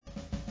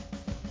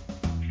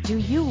Do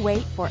you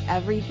wait for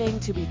everything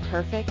to be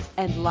perfect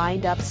and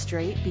lined up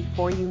straight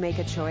before you make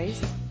a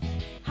choice?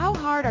 How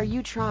hard are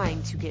you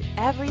trying to get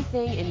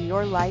everything in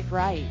your life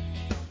right?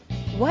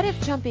 What if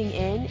jumping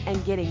in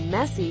and getting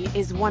messy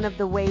is one of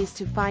the ways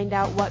to find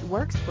out what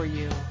works for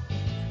you?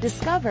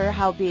 Discover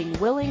how being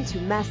willing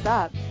to mess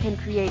up can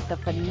create the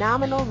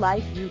phenomenal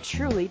life you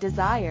truly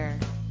desire.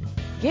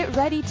 Get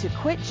ready to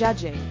quit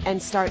judging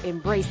and start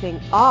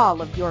embracing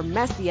all of your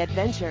messy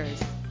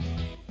adventures.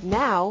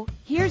 Now,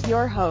 here's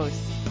your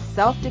host,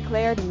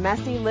 self-declared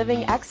messy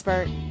living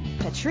expert,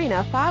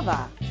 Katrina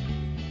Fava.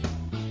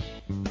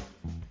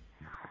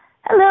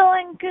 Hello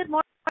and good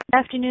morning, good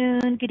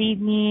afternoon, good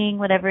evening,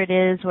 whatever it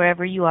is,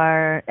 wherever you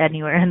are,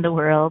 anywhere in the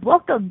world.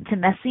 Welcome to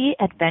Messy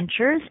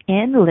Adventures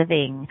in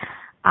Living.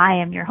 I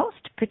am your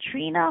host,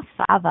 Katrina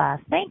Fava.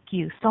 Thank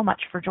you so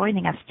much for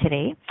joining us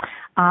today.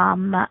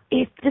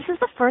 If this is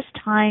the first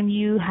time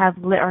you are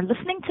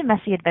listening to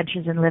Messy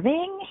Adventures in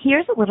Living,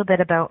 here's a little bit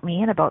about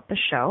me and about the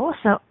show.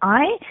 So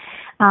I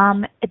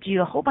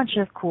do a whole bunch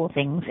of cool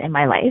things in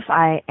my life.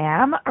 I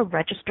am a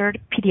registered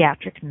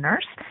pediatric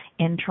nurse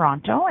in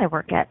Toronto. I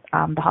work at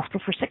the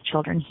Hospital for Sick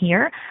Children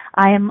here.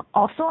 I am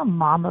also a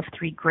mom of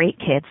 3 great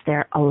kids.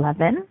 They're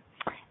 11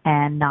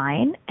 and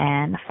 9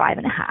 and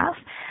 5.5.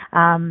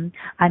 I'm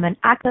an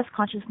access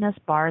consciousness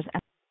bars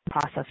and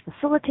process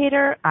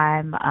facilitator.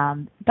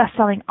 I'm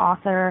best-selling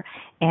author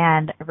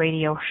and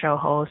radio show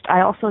host.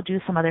 I also do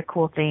some other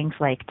cool things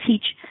like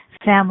teach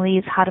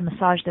families how to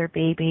massage their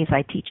babies.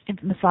 I teach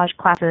massage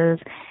classes,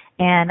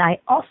 and I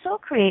also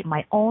create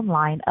my own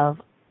line of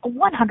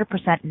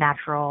 100%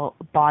 natural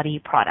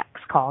body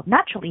products called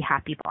Naturally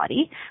Happy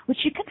Body, which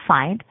you can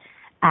find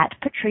at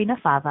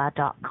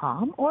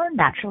katrinafava.com or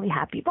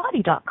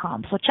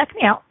naturallyhappybody.com. So check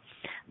me out.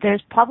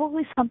 There's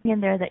probably something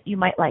in there that you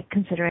might like,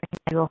 considering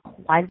I do a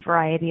wide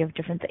variety of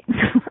different things.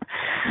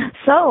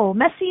 So,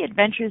 Messy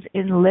Adventures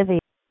in Living.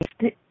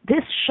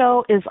 This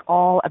show is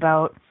all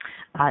about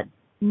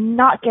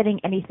not getting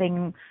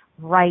anything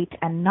right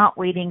and not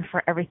waiting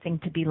for everything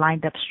to be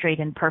lined up straight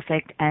and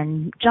perfect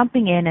and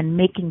jumping in and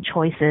making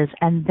choices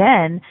and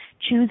then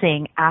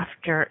choosing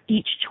after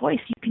each choice.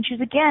 You can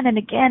choose again and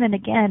again and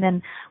again.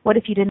 And what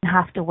if you didn't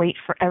have to wait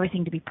for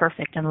everything to be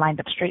perfect and lined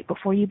up straight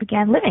before you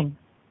began living?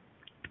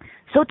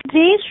 So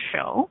today's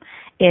show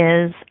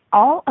is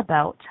all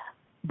about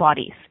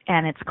bodies,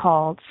 and it's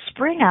called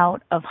Spring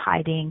Out of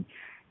Hiding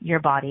Your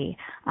Body.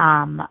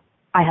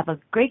 I have a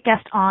great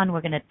guest on.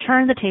 We're going to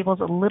turn the tables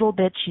a little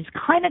bit. She's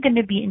kind of going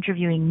to be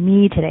interviewing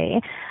me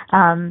today.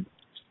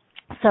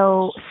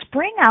 So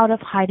spring out of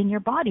hiding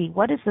your body.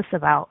 What is this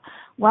about?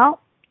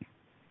 Well,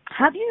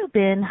 have you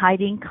been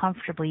hiding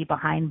comfortably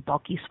behind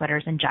bulky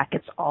sweaters and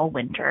jackets all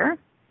winter?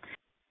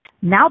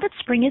 Now that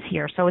spring is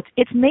here, so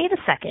it's May the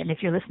 2nd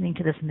if you're listening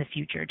to this in the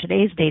future.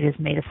 Today's date is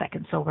May the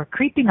 2nd, so we're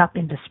creeping up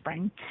into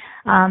spring.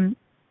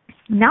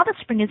 Now that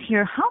spring is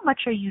here, how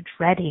much are you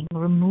dreading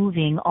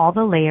removing all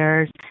the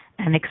layers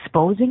and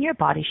exposing your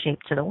body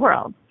shape to the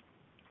world?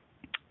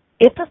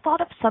 If the thought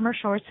of summer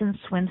shorts and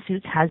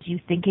swimsuits has you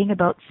thinking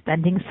about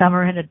spending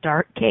summer in a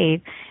dark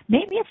cave,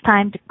 maybe it's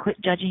time to quit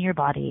judging your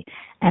body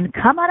and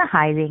come out of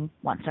hiding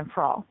once and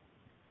for all.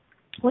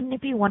 Wouldn't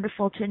it be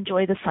wonderful to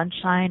enjoy the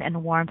sunshine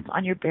and warmth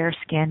on your bare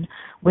skin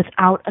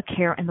without a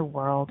care in the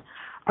world?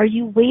 Are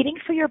you waiting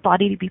for your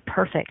body to be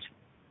perfect?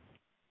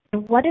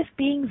 And what if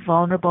being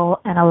vulnerable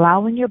and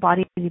allowing your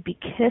body to be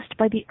kissed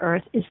by the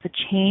earth is the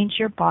change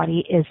your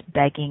body is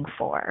begging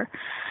for?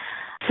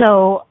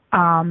 So,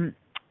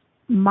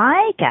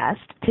 my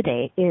guest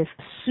today is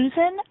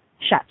Susan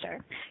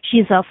Schatzer.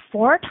 She's a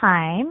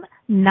 4-time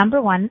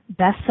 #1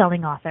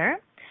 best-selling author.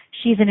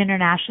 She's an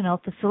international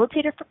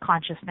facilitator for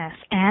consciousness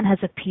and has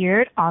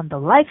appeared on the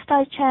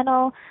Lifestyle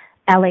Channel,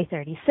 LA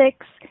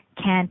 36,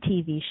 Can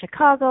TV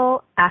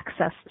Chicago,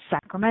 Access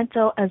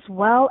Sacramento, as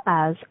well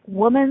as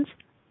Women's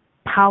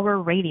Power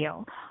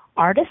Radio,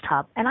 Artist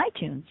Hub, and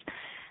iTunes.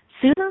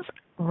 Susan's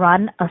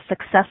run a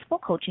successful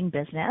coaching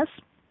business,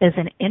 is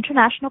an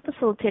international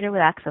facilitator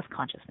with Access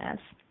Consciousness.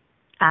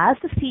 As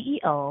the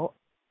CEO,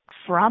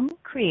 From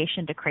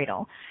Creation to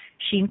Cradle,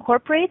 she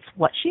incorporates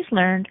what she's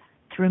learned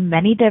through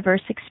many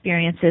diverse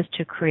experiences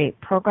to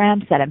create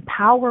programs that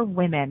empower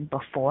women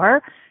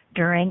before,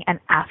 during, and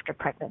after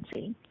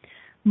pregnancy.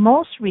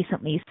 Most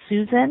recently,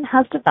 Susan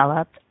has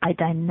developed a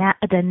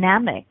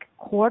dynamic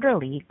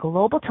quarterly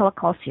global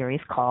telecall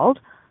series called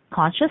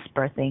Conscious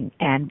Birthing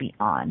and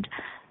Beyond.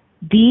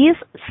 These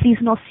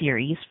seasonal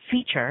series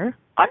feature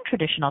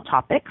untraditional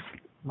topics,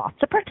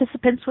 lots of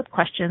participants with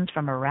questions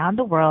from around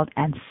the world,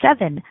 and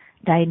 7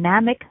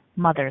 dynamic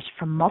mothers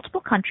from multiple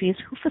countries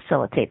who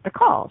facilitate the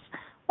calls,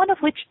 one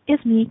of which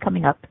is me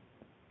coming up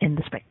in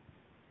the spring.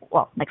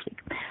 Well, next week.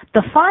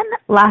 The fun,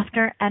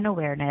 laughter, and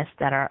awareness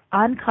that are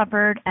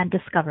uncovered and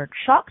discovered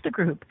shock the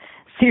group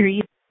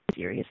series.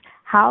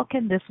 How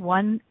can this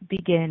one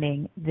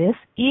beginning this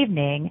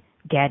evening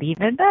get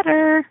even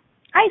better?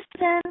 Hi,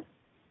 Susan.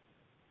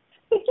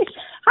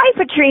 Hi,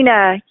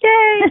 Katrina.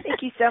 Yay.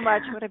 Thank you so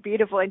much. What a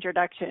beautiful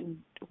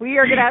introduction. We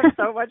are going to have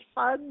so much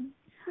fun.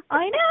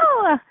 I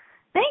know.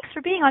 Thanks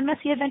for being on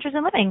Messy Adventures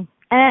in Living.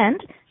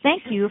 And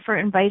thank you for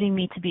inviting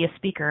me to be a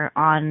speaker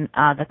on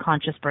the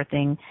Conscious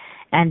Birthing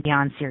and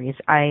Beyond series.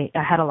 I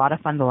had a lot of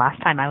fun the last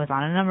time I was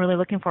on, and I'm really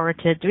looking forward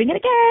to doing it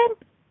again.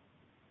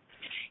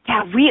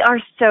 Yeah, we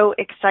are so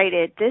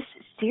excited. This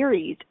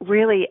series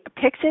really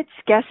picks its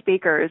guest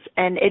speakers,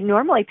 and it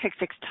normally picks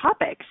its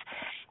topics.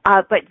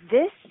 But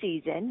this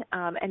season,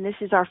 and this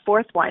is our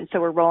fourth one,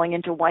 so we're rolling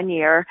into 1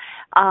 year,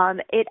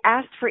 it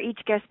asked for each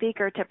guest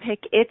speaker to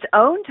pick its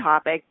own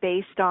topic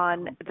based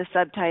on the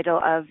subtitle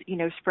of,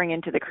 Spring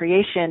into the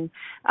Creation,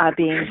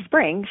 being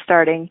spring,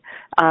 starting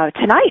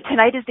tonight.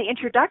 Tonight is the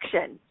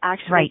introduction,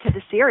 actually, to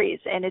the series,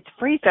 and it's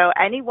free, so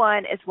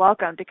anyone is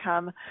welcome to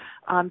come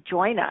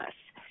join us.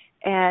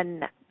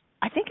 And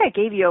I think I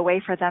gave you a way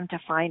for them to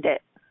find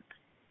it.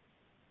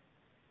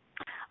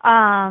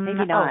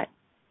 Maybe not.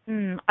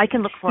 I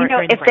can look for it.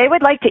 If they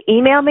would like to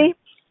email me,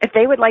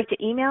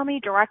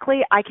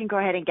 directly, I can go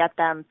ahead and get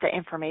them the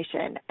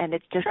information. And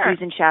it's just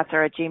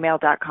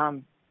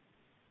SusanSchatzer@gmail.com.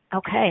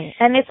 Okay.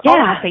 And it's all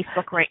on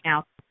Facebook right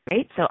now,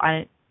 right? So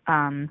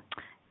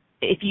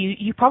if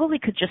you probably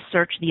could just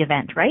search the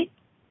event, right?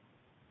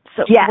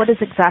 So what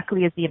is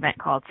exactly is the event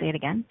called? Say it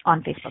again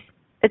on Facebook.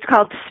 It's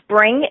called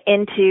Spring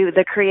into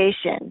the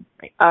Creation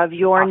of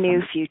Your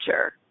New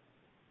Future.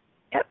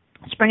 Yep.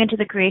 Spring into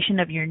the creation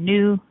of your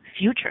new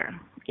future.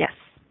 Yes.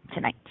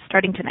 Tonight.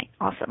 Starting tonight.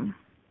 Awesome.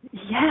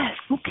 Yes.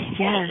 Okay.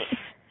 Yes.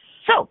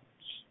 So,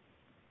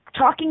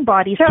 talking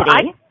bodies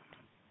today.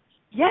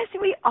 Yes,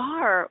 we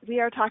are.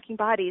 We are talking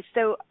bodies.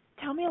 So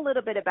tell me a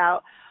little bit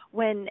about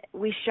when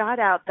we shot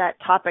out that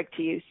topic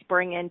to you,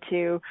 Spring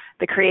into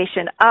the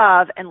Creation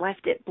of, and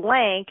left it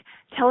blank.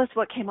 Tell us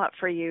what came up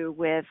for you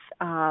with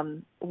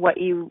what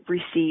you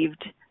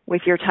received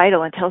with your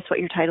title, and tell us what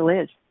your title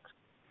is.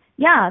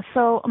 Yeah,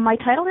 so my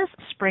title is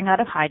Spring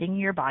Out of Hiding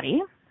Your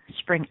Body,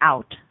 Spring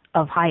Out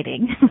of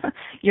Hiding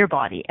Your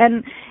Body.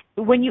 And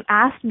when you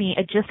asked me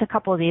just a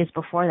couple of days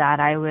before that,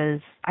 I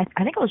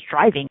think I was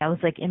driving. I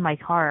was like in my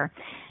car,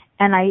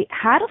 and I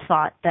had a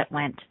thought that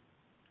went,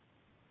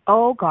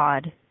 oh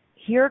God,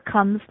 here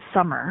comes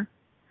summer.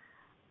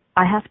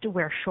 I have to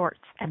wear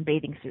shorts and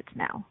bathing suits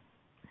now.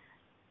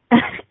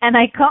 And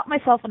I caught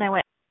myself and I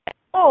went,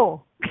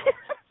 oh,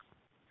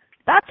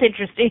 that's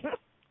interesting.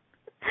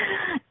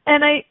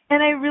 And I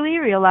really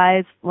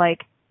realized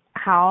like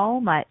how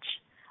much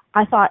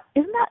I thought,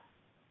 isn't that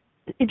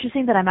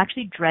interesting that I'm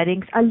actually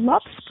dreading? I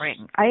love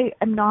spring. I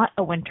am not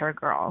a winter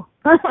girl.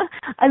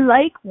 I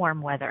like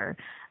warm weather.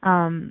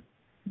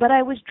 But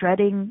I was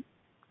dreading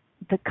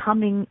the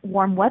coming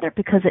warm weather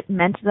because it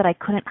meant that I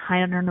couldn't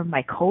hide under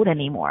my coat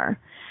anymore.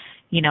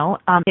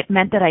 It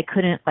meant that I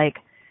couldn't like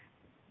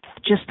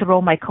just throw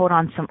my coat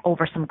on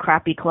over some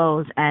crappy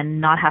clothes and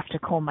not have to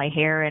comb my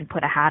hair and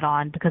put a hat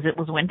on because it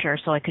was winter,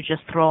 so I could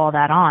just throw all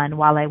that on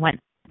while I went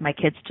with my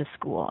kids to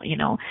school.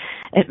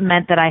 It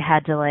meant that I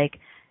had to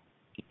like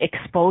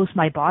expose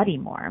my body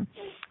more.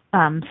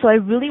 So I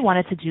really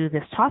wanted to do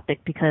this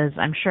topic because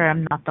I'm sure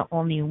I'm not the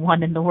only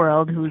one in the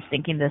world who's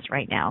thinking this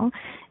right now.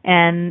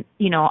 And,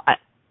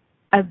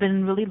 I've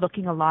been really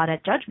looking a lot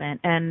at judgment.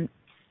 And,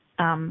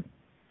 I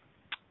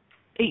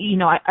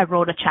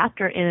wrote a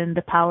chapter in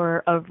The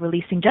Power of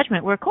Releasing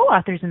Judgment. We're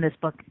co-authors in this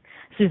book,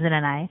 Susan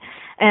and I.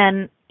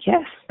 And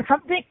yes,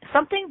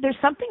 there's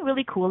something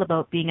really cool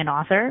about being an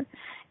author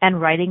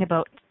and writing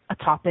about a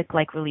topic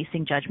like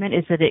releasing judgment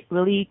is that it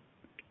really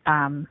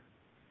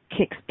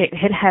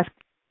it has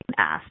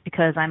ass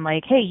because I'm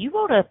like, hey, you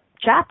wrote a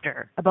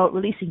chapter about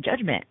releasing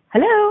judgment.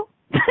 Hello?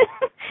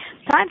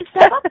 Time to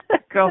step up,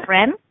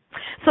 girlfriend.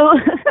 So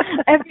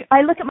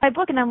I look at my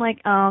book and I'm like,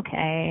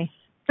 okay,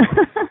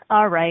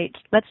 all right,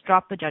 let's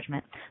drop the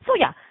judgment. So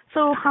yeah,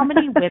 so how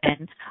many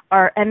women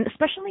are, and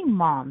especially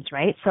moms,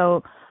 right?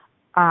 So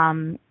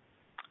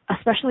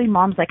especially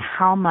moms, like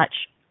how much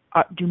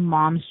do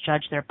moms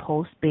judge their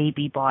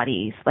post-baby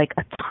bodies? Like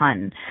a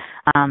ton.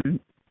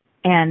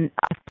 And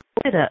I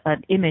posted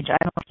an image, I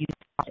don't know if you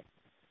saw it,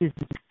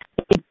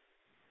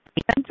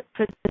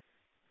 for the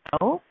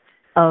show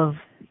of...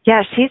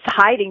 Yeah, she's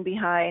hiding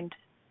behind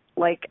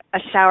like a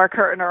shower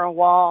curtain or a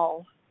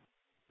wall.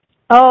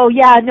 Oh,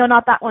 yeah, no,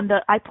 not that one.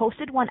 I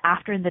posted one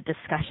after in the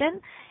discussion.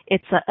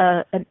 It's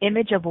an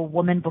image of a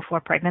woman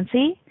before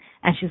pregnancy,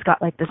 and she's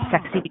got like this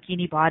sexy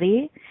bikini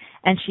body,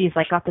 and she's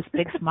like got this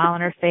big smile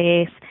on her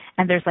face,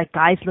 and there's like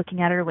guys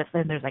looking at her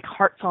and there's like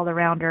hearts all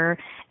around her,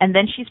 and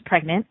then she's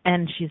pregnant,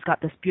 and she's got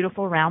this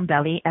beautiful round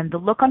belly, and the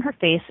look on her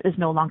face is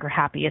no longer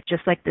happy. It's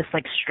just like this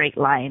like straight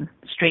line,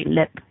 straight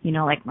lip,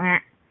 like, meh.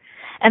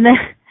 And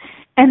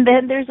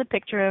then there's a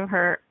picture of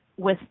her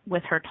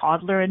with her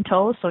toddler in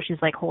tow, so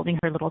she's like holding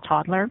her little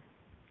toddler,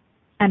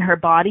 and her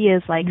body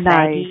is like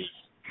saggy,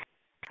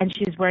 and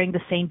she's wearing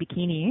the same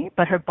bikini,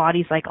 but her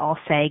body's like all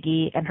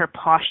saggy, and her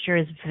posture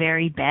is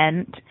very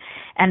bent,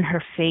 and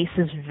her face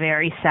is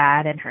very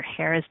sad, and her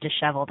hair is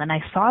disheveled. And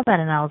I saw that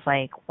and I was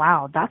like,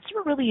 wow, that's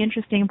a really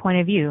interesting point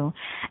of view.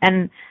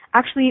 And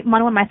actually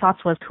one of my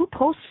thoughts was, who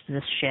posts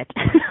this shit?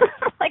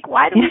 Like,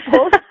 why do we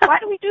post? Why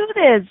do we do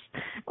this?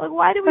 Like,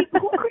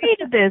 who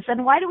created this,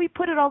 and why do we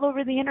put it all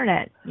over the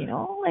internet? You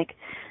know, like,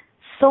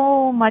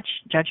 so much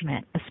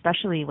judgment,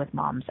 especially with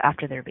moms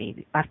after their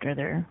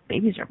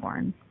babies are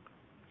born.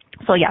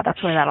 So yeah,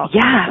 that's where that all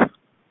comes.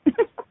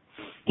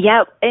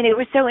 Yeah, and it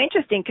was so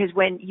interesting because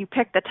when you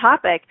picked the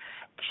topic,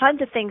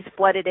 tons of things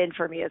flooded in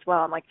for me as well.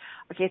 I'm like,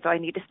 okay, so I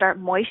need to start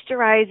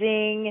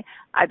moisturizing.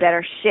 I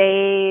better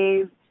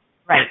shave.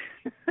 Right.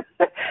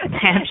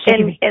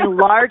 in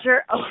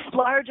larger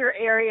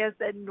areas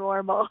than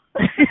normal.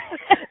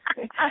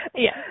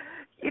 Yeah.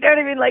 You know what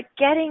I mean? Like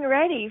getting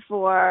ready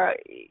for,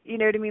 you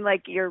know what I mean,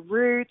 like your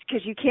roots,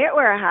 because you can't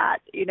wear a hat,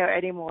 you know,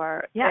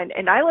 anymore. Yeah.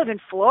 And I live in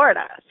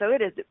Florida, so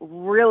it is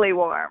really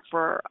warm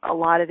for a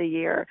lot of the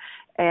year.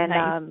 And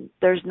nice.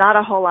 There's not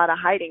a whole lot of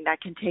hiding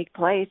that can take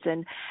place.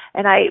 And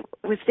I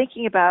was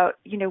thinking about,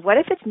 you know, what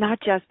if it's not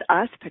just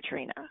us,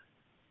 Patrina?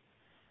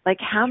 Like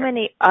how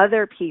many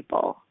other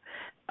people,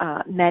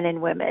 men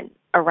and women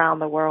around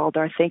the world,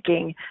 are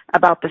thinking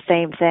about the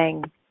same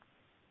thing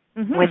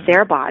with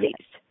their bodies?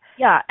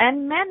 Yeah,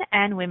 and men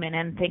and women,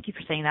 and thank you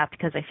for saying that,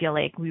 because I feel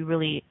like we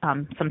really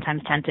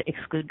sometimes tend to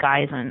exclude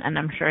guys, and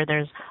I'm sure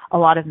there's a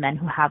lot of men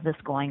who have this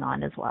going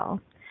on as well.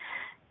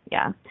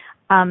 Yeah.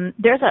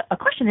 There's a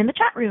question in the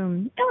chat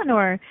room,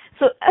 Eleanor.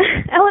 So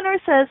Eleanor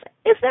says,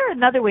 is there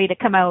another way to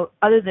come out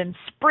other than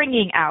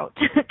springing out?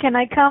 Can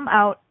I come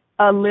out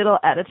a little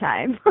at a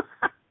time?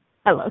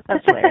 I love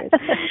that. That's hilarious.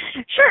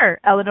 Sure,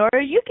 Eleanor,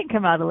 you can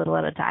come out a little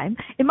at a time.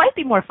 It might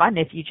be more fun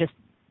if you just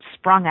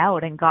sprung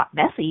out and got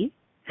messy.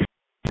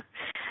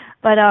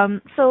 But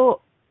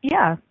so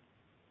yeah,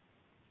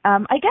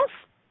 I guess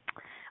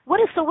what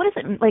does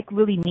it like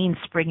really mean,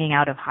 springing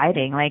out of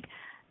hiding? Like,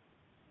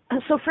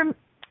 so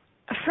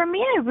for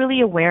me, I'm really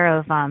aware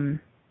of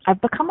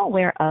I've become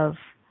aware of,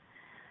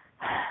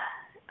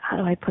 how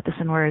do I put this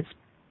in words?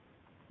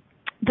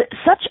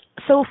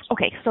 So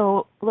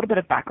a little bit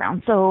of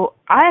background. So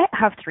I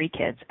have 3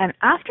 kids, and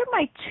after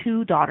my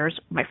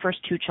first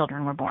 2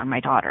 children were born, my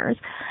daughters,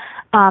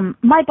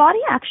 my body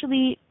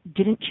actually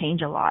didn't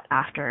change a lot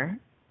after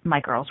my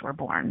girls were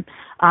born.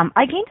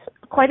 I gained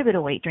quite a bit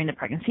of weight during the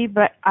pregnancy,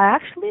 but I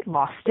actually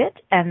lost it,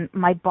 and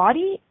my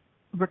body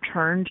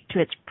returned to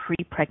its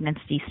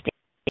pre-pregnancy state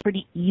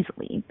pretty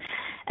easily.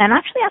 And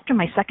actually, after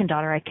my second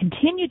daughter, I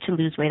continued to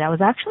lose weight. I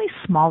was actually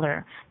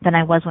smaller than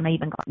I was when I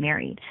even got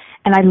married.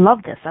 And I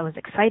loved this. I was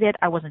excited.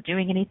 I wasn't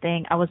doing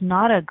anything. I was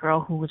not a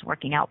girl who was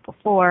working out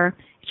before.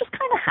 It just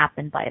kind of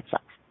happened by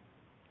itself.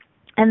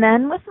 And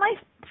then with my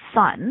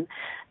son,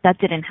 that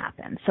didn't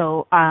happen.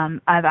 So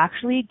I've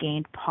actually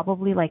gained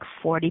probably like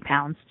 40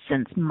 pounds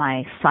since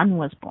my son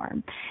was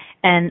born.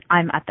 And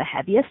I'm at the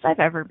heaviest I've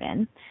ever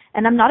been.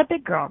 And I'm not a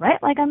big girl,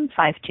 right? Like I'm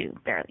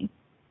 5'2", barely.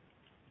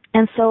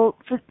 And so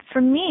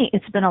for me,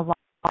 it's been a lot.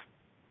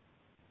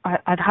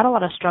 I've had a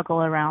lot of struggle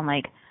around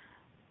like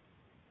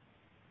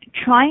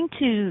trying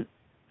to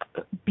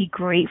be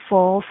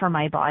grateful for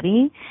my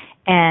body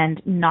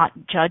and not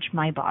judge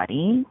my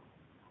body,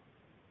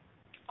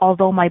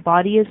 although my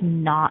body is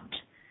not.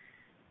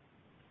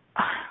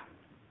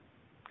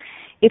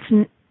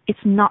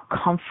 It's not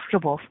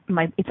comfortable.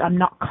 I'm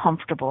not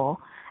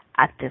comfortable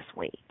at this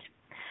weight.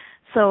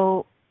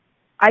 So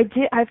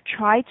I've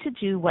tried to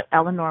do what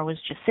Eleanor was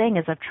just saying,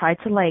 is I've tried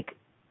to like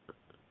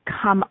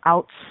come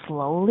out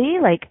slowly,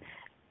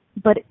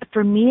 but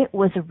for me it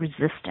was a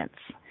resistance.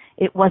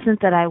 It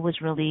wasn't that I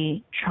was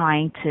really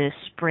trying to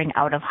spring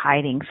out of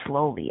hiding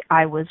slowly.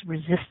 I was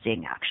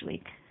resisting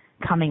actually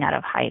coming out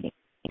of hiding.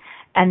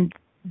 And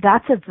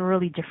that's a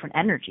really different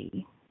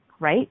energy,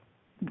 right?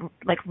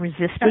 Like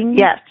resisting.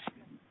 Yes.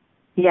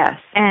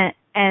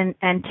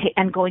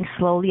 And going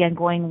slowly and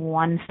going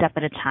one step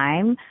at a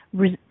time.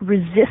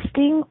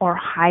 Resisting or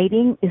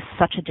hiding is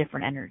such a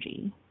different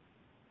energy.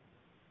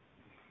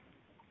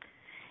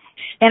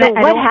 And so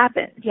what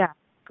happens? Yeah,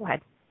 go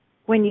ahead.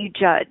 When you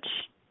judge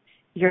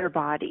your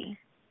body,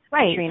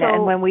 right? Katrina,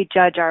 and when we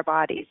judge our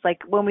bodies,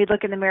 like when we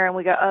look in the mirror and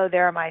we go, "Oh,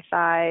 there are my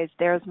thighs.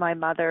 There's my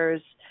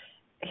mother's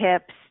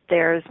hips.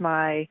 There's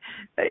my,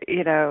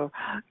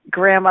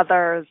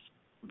 grandmother's,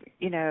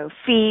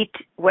 feet.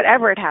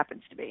 Whatever it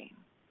happens to be."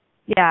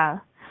 Yeah.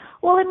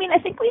 Well, I mean, I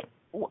think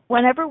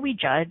whatever we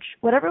judge,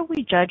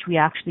 we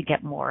actually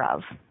get more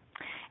of.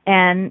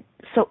 And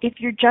so if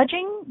you're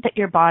judging that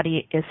your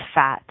body is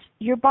fat,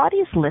 your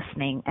body's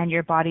listening and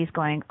your body's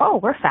going, "Oh,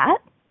 we're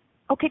fat?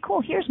 Okay,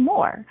 cool. Here's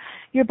more."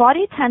 Your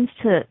body tends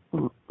to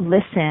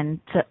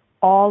listen to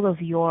all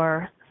of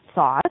your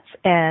thoughts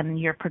and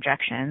your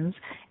projections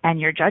and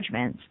your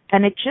judgments,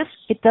 and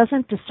it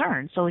doesn't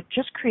discern. So it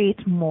just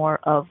creates more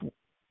of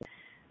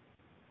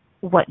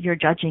what you're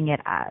judging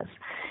it as.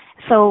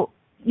 So,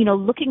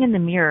 looking in the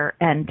mirror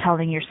and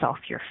telling yourself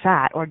you're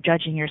fat, or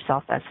judging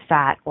yourself as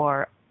fat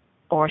or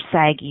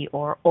saggy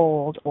or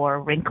old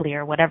or wrinkly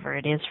or whatever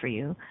it is for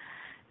you,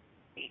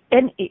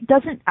 and it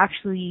doesn't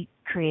actually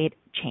create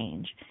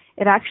change.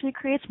 It actually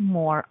creates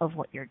more of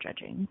what you're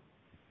judging.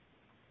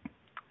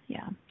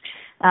 Yeah.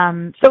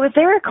 So is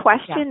there a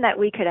question that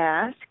we could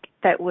ask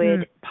that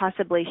would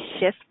possibly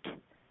shift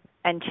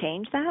and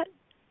change that?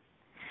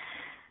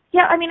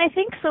 Yeah, I mean, I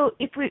think so.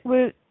 If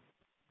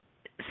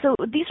so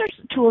these are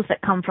tools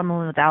that come from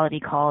a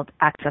modality called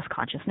Access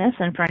Consciousness,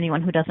 and for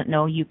anyone who doesn't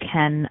know, you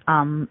can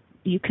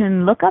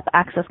look up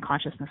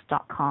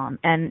accessconsciousness.com,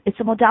 and it's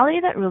a modality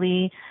that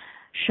really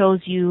shows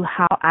you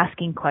how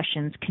asking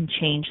questions can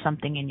change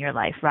something in your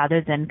life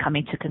rather than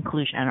coming to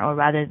conclusion or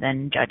rather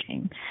than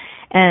judging.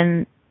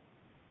 And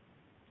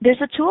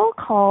there's a tool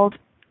called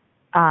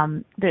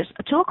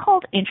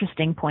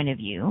Interesting Point of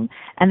View,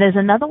 and there's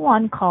another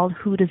one called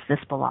Who Does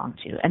This Belong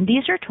To? And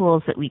these are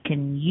tools that we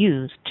can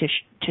use to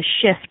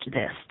shift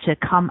this, to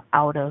come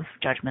out of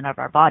judgment of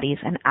our bodies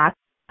and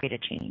actually create a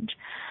change.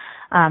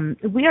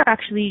 We are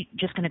actually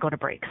just going to go to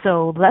break.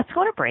 So let's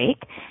go to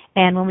break,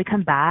 and when we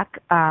come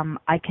back,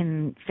 I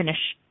can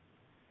finish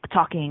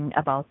talking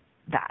about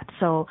that.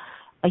 So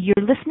you're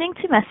listening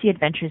to Messy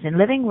Adventures in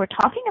Living. We're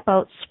talking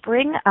about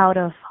spring out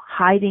of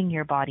hiding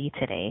your body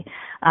today.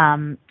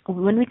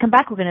 When we come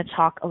back, we're going to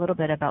talk a little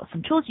bit about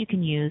some tools you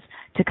can use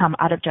to come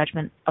out of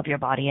judgment of your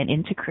body and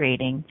into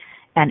creating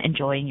and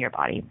enjoying your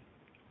body.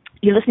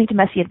 You're listening to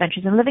Messy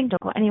Adventures in Living.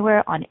 Don't go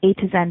anywhere on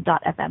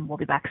A2Zen.fm. We'll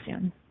be back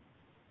soon.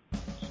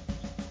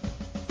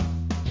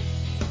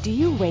 Do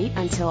you wait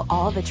until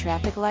all the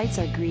traffic lights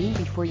are green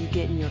before you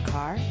get in your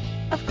car?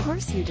 Of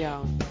course you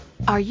don't.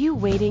 Are you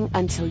waiting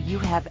until you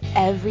have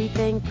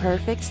everything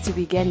perfect to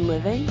begin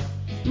living?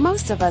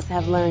 Most of us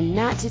have learned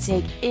not to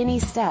take any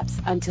steps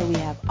until we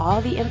have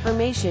all the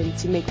information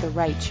to make the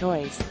right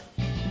choice.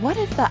 What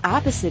if the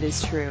opposite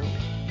is true?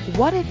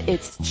 What if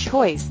it's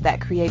choice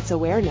that creates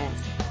awareness?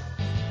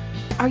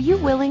 Are you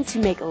willing to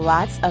make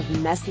lots of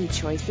messy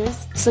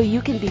choices so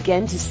you can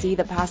begin to see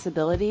the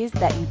possibilities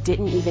that you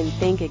didn't even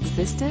think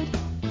existed?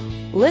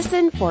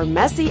 Listen for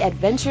Messy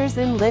Adventures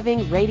in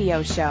Living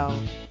radio show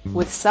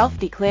with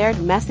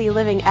self-declared messy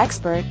living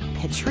expert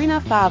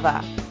Petrina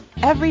Fava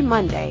every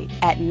Monday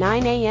at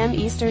 9 a.m.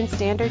 Eastern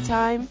Standard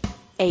Time,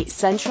 8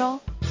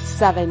 Central,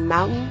 7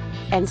 Mountain,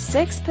 and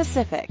 6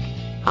 Pacific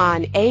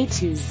on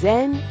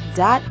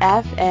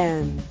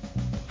A2Zen.fm.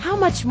 How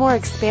much more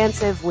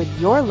expansive would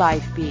your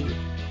life be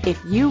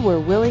if you were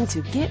willing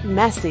to get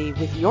messy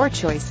with your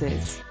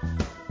choices?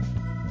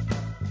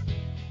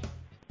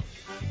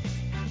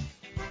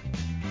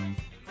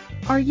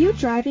 Are you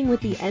driving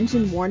with the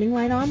engine warning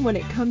light on when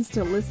it comes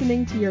to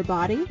listening to your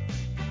body?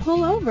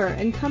 Pull over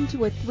and come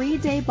to a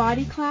 3-day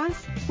body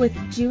class with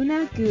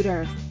Juna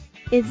Guder.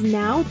 Is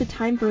now the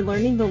time for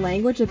learning the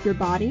language of your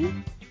body?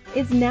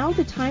 Is now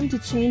the time to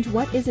change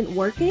what isn't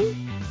working?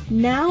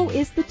 Now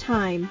is the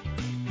time.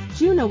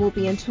 Juna will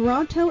be in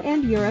Toronto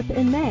and Europe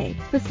in May,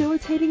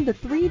 facilitating the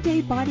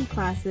 3-day body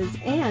classes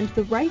and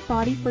the Right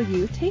Body for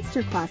You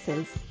taster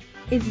classes.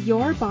 Is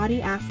your body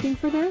asking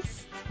for this?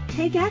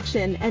 Take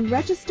action and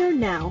register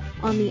now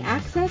on the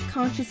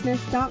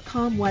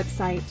AccessConsciousness.com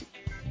website.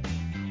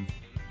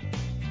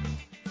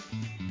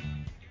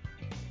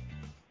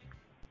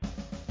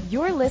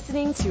 You're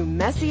listening to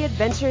Messy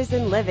Adventures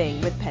in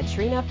Living with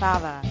Petrina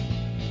Fava.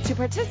 To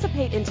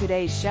participate in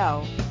today's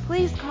show,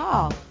 please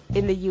call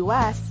in the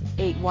U.S.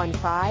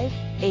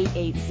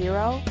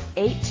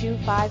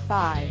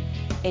 815-880-8255.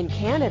 In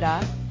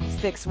Canada,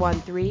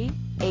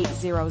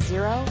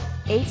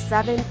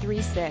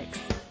 613-800-8736.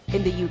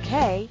 In the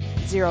UK,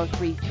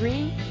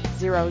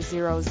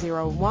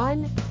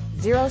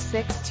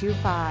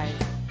 033-0001-0625.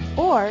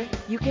 Or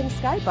you can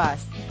Skype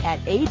us at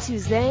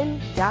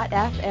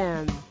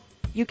A2Zen.fm.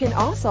 You can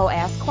also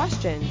ask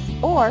questions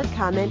or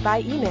comment by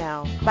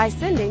email by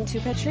sending to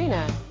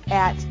Petrina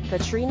at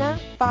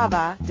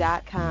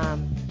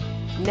petrinafava.com.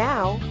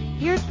 Now,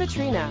 here's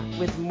Petrina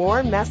with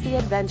more Messy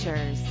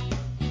Adventures.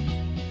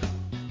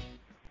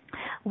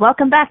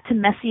 Welcome back to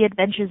Messy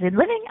Adventures in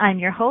Living. I'm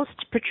your host,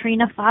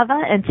 Petrina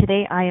Fava, and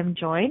today I am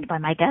joined by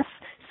my guest,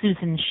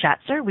 Susan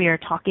Schatzer. We are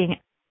talking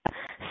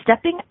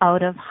stepping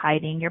out of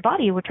hiding your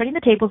body. We're turning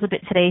the tables a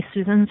bit today.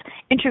 Susan's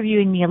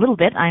interviewing me a little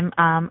bit. I'm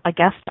a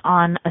guest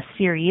on a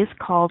series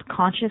called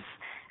Conscious...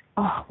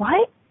 Oh,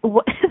 why?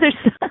 What?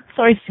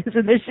 Sorry,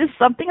 Susan, there's just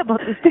something about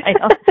this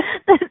title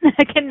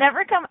that can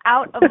never come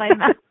out of my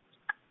mouth.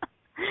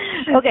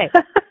 Okay,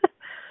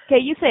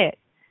 you say it.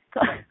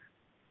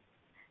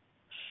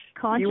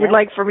 Conscious? You would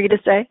like for me to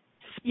say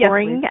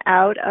spring yes,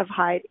 out of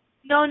hide?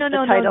 No,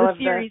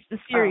 the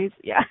series,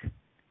 yeah.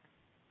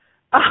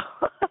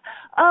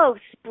 Oh,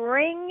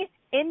 spring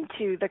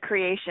into the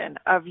creation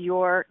of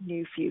your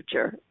new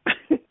future.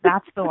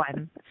 That's the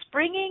one.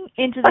 Springing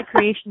into the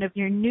creation of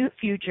your new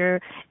future.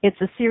 It's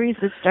a series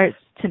that starts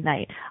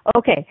tonight.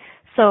 Okay,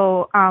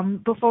 so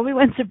before we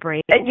went to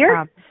break, and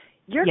your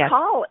yes.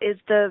 call is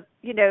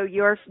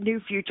your new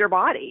future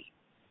body.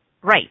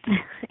 Right.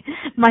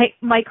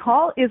 My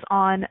call is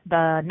on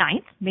the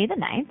 9th, May the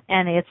 9th,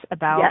 and it's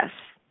about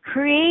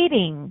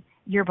creating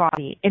your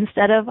body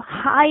instead of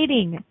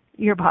hiding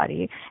your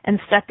body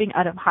and stepping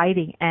out of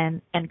hiding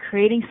and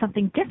creating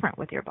something different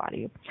with your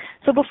body.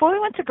 So before we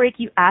went to break,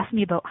 you asked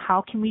me about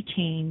how can we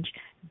change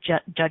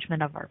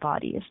judgment of our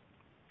bodies.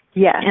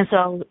 Yeah. And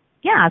so,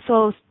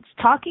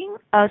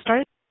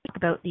 started to talk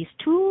about these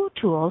two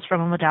tools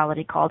from a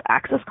modality called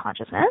Access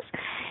Consciousness.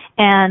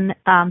 and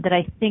that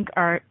I think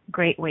are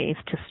great ways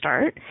to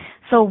start.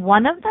 So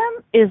one of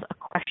them is a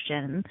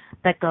question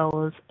that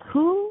goes,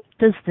 who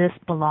does this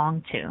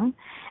belong to?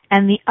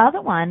 And the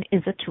other one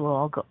is a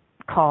tool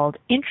called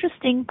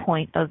Interesting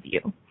Point of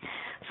View.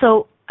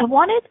 So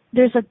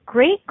there's a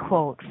great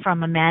quote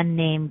from a man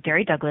named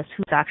Gary Douglas,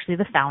 who's actually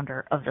the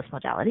founder of this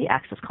modality,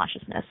 Access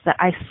Consciousness, that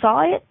I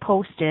saw it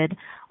posted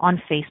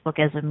on Facebook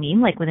as a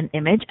meme, like with an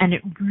image, and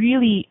it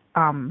really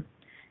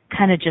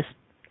kind of just,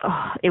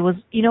 it was,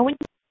 when you're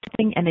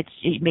something and it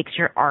makes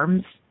your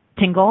arms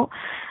tingle.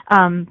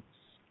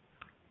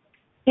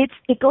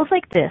 It goes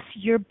like this: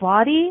 your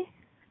body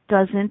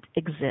doesn't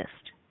exist.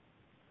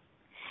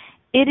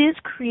 It is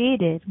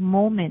created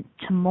moment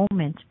to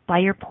moment by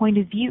your point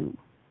of view.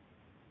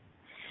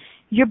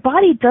 Your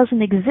body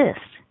doesn't exist.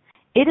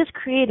 It is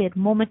created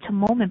moment to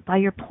moment by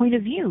your point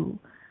of view.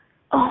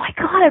 Oh my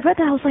God, I read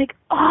that. I was like,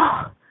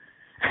 oh,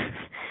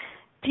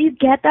 do you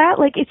get that?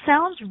 Like, it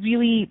sounds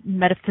really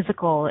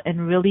metaphysical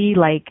and really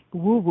like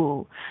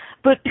woo-woo.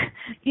 But,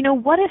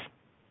 what if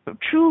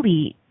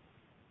truly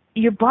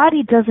your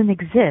body doesn't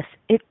exist?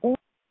 It only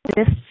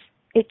exists,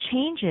 it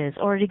changes,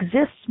 or it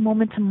exists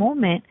moment to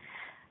moment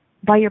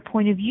by your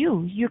point of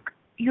view.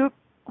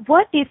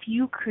 What if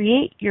you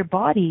create your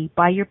body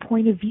by your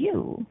point of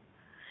view?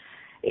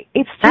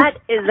 That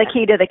is the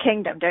key to the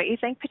kingdom, don't you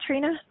think,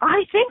 Patrina?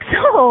 I think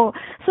so.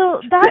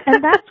 So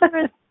that's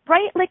where,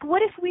 right? Like,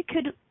 what if we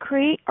could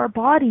create our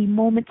body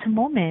moment to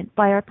moment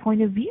by our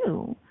point of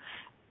view?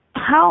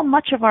 How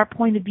much of our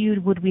point of view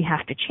would we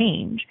have to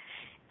change?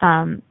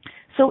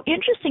 So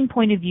interesting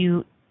point of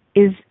view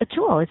is a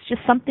tool. It's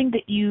just something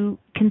that you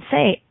can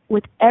say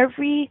with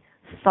every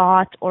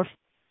thought or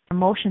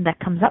emotion that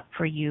comes up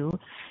for you.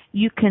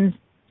 You can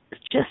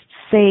just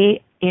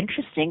say,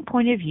 interesting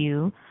point of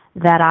view,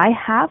 that I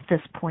have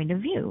this point of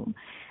view.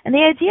 And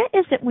the idea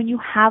is that when you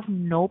have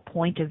no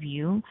point of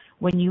view,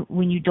 when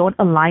you don't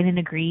align and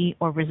agree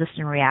or resist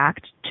and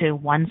react to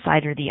one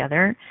side or the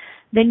other,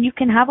 then you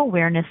can have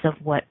awareness of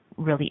what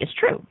really is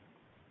true.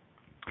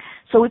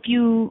 So if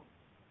you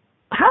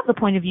have the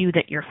point of view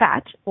that you're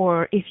fat,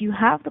 or if you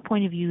have the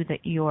point of view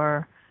that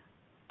your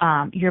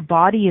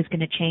body is going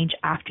to change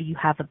after you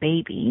have a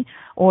baby,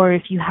 or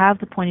if you have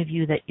the point of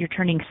view that you're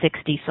turning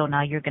 60, so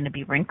now you're going to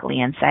be wrinkly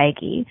and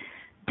saggy,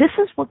 this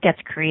is what gets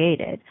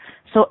created.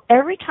 So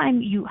every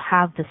time you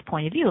have this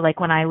point of view, like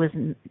when I was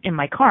in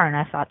my car and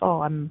I thought,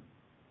 oh,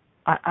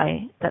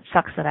 that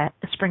sucks that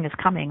the spring is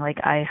coming, like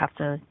I have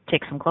to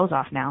take some clothes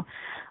off now.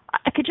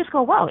 I could just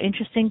go, wow,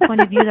 interesting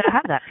point of view that I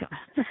have that.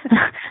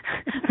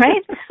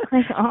 Right?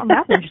 Like, oh,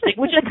 that's interesting,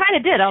 which I kind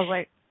of did. I was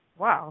like,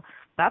 wow.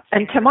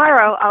 And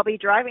tomorrow I'll be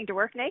driving to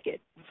work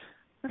naked.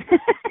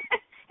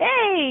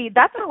 Hey,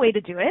 that's a way to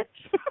do it.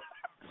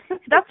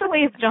 That's a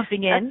way of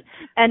jumping in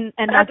and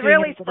not doing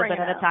really it a little bit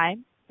at a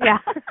time. Yeah.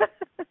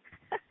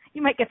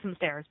 You might get some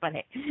stares, but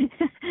hey,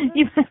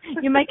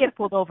 you might get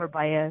pulled over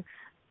by a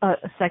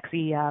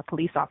sexy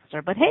police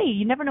officer. But hey,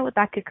 you never know what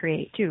that could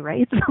create too,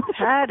 right?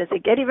 Does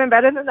it get even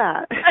better than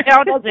that?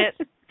 How does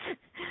it?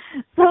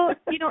 So,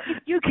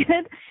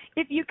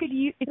 if you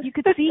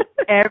could see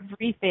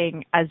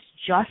everything as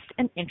just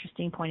an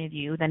interesting point of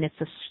view, then it's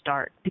a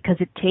start, because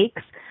it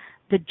takes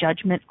the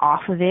judgment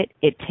off of it,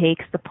 it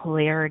takes the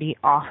polarity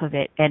off of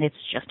it, and it's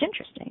just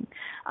interesting.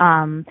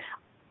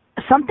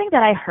 Something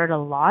that I heard a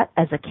lot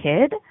as a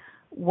kid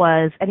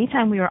was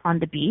anytime we were on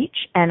the beach,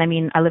 and I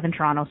mean, I live in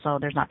Toronto, so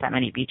there's not that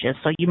many beaches,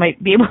 so you might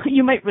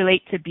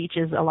relate to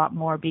beaches a lot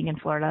more being in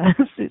Florida,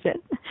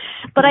 Susan.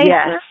 But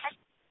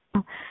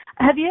yes.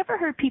 Have you ever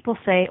heard people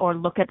say or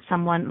look at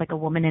someone like a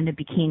woman in a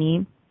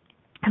bikini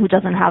who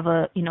doesn't have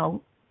a,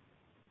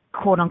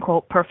 quote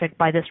unquote perfect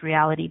by this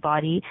reality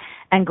body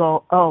and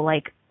go, oh,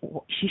 like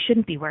she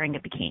shouldn't be wearing a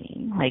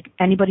bikini. Like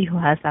anybody who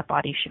has that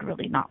body should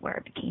really not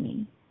wear a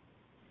bikini.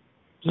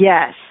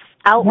 Yes.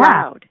 Out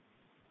loud.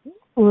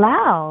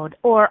 Loud.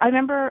 Or I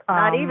remember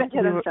not even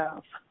to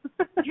themselves.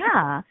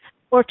 Yeah.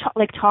 Or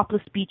like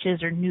topless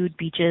beaches or nude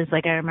beaches.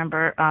 Like I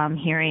remember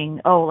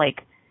hearing, oh,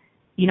 like,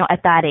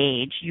 at that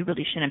age, you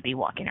really shouldn't be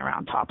walking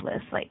around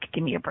topless. Like,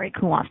 give me a break.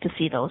 Who wants to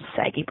see those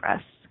saggy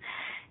breasts?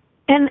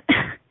 And,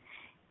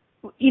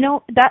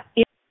 that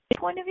is a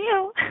point of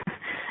view.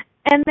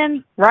 And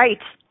then, right.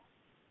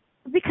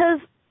 Because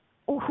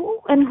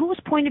whose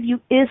point of view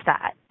is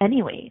that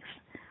anyways?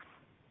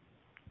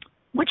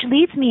 Which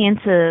leads me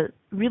into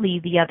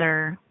really the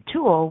other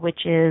tool,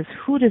 which is,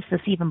 who does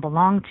this even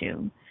belong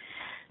to?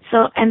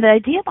 So, and the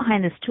idea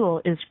behind this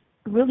tool is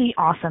really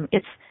awesome.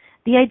 It's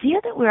the idea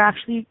that we're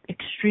actually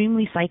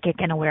extremely psychic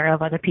and aware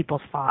of other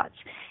people's thoughts.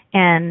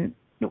 And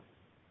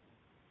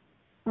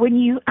when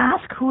you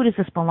ask who does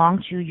this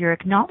belong to, you're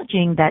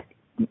acknowledging that,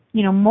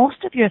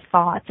 most of your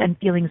thoughts and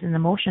feelings and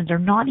emotions are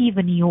not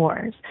even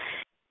yours.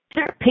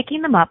 They're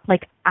picking them up,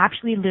 like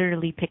actually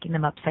literally picking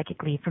them up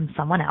psychically from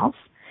someone else.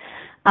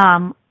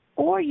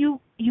 Or you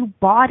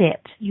bought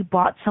it. You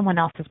bought someone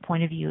else's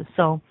point of view.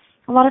 So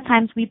a lot of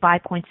times we buy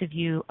points of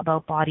view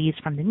about bodies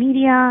from the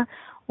media,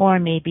 or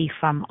maybe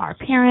from our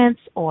parents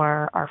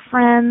or our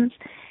friends,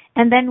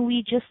 and then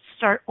we just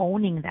start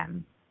owning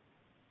them.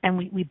 and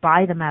we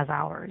buy them as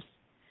ours.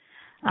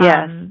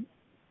 Yes.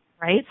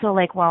 Right? So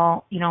like,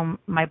 well,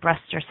 my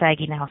breasts are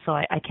saggy now, so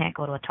I can't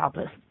go to a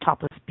topless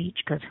beach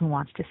because who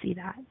wants to see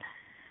that?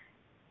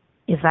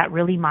 Is that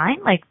really mine?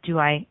 Like, do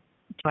I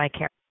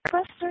care if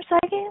breasts are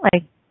saggy?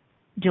 Like,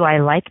 do I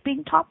like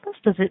being topless?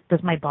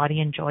 Does my body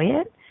enjoy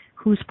it?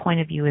 Whose point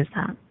of view is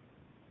that?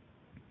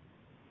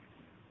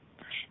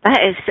 That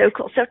is so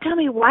cool. So tell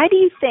me, why do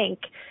you think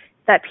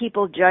that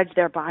people judge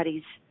their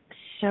bodies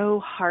so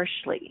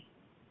harshly?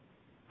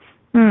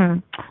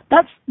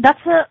 That's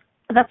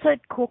a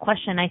cool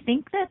question. I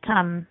think that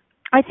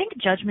I think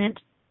judgment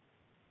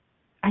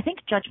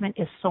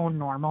is so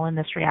normal in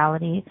this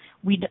reality.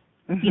 When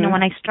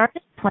I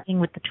started playing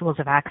with the tools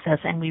of access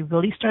and we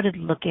really started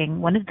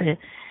looking, one of the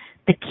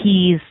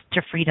keys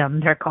to freedom,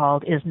 they're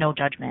called, is no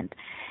judgment.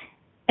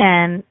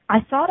 And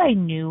I thought I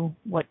knew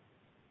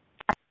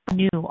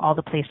all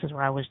the places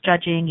where I was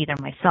judging, either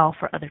myself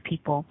or other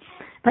people.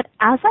 But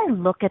as I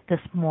look at this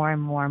more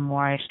and more and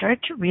more, I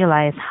started to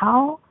realize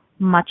how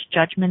much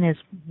judgment is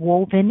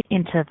woven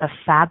into the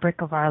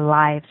fabric of our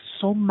lives,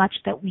 so much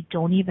that we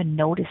don't even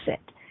notice it.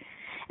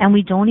 And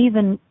we don't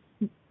even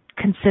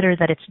consider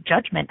that it's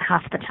judgment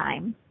half the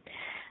time.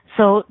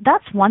 So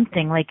that's one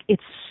thing. Like,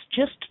 it's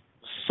just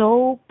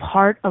so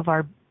part of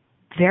our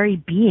very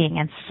being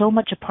and so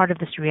much a part of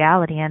this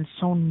reality and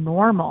so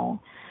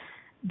normal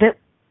that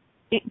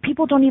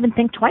people don't even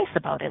think twice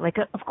about it. Like,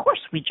 of course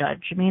we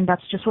judge. I mean,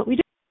 that's just what we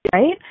do,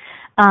 right?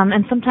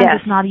 And sometimes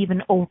It's not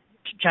even overt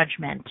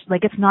judgment.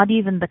 Like, it's not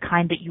even the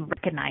kind that you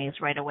recognize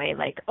right away.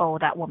 Like, oh,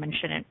 that woman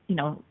shouldn't,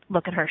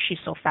 look at her. She's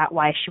so fat.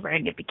 Why is she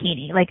wearing a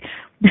bikini? Like,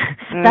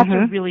 that's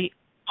a really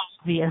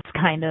obvious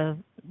kind of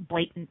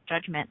blatant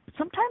judgment.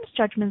 Sometimes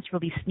judgment's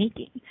really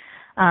sneaky.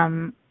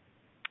 And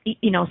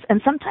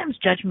sometimes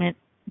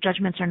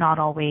judgments are not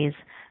always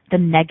the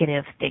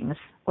negative things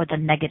or the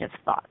negative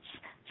thoughts.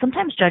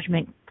 Sometimes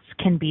judgments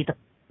can be the,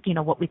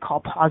 what we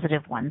call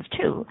positive ones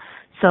too.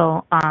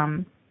 So,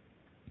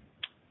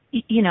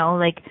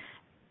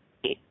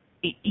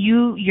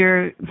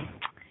 you're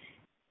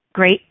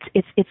great.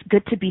 It's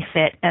good to be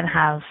fit and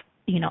have,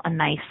 a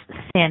nice,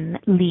 thin,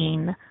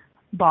 lean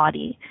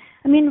body.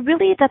 I mean,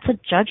 really, that's a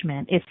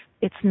judgment.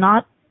 It's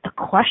not a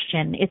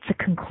question. It's a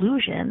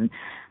conclusion.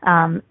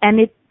 And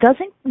it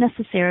doesn't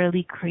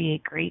necessarily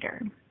create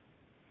greater.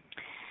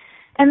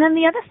 And then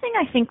the other thing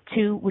I think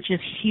too, which is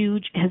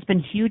huge, has been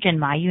huge in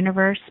my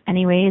universe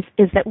anyways,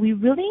 is that we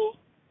really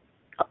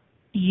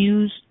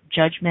use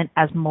judgment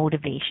as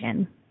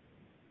motivation.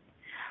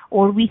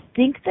 Or we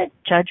think that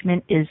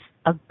judgment is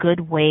a good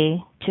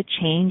way to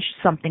change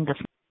something that's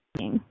not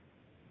working.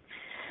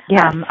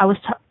 Yeah.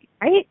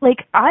 Right?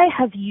 Like, I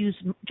have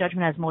used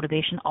judgment as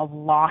motivation a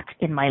lot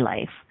in my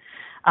life.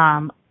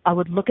 I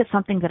would look at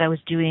something that I was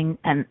doing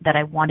and that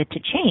I wanted to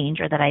change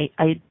or that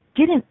I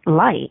didn't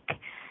like,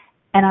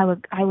 and I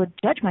would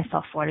judge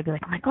myself for it. I'd be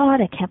like, oh my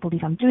God, I can't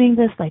believe I'm doing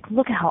this. Like,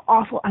 look at how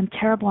awful, I'm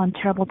terrible.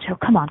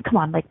 Come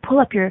on. Like, pull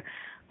up your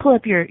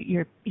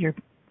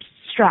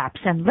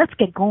straps and let's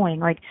get going.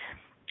 Like,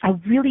 I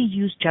really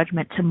use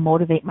judgment to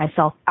motivate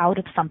myself out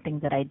of something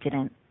that I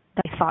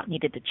thought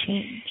needed to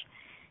change.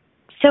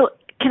 So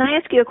can I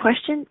ask you a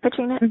question,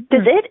 Patrina? Mm-hmm.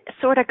 Does it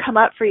sort of come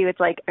up for you? It's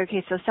like,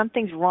 okay, so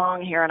something's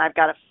wrong here and I've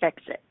got to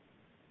fix it.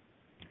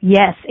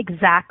 Yes,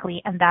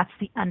 exactly. And that's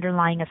the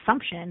underlying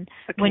assumption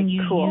when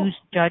you use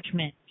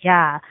judgment.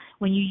 Yeah.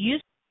 When you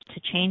use it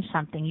to change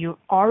something, you've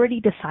already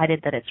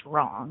decided that it's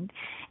wrong.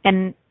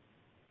 And,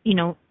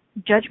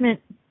 judgment,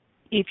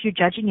 if you're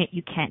judging it,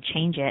 you can't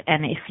change it.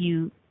 And if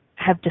you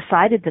have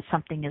decided that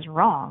something is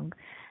wrong,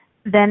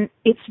 then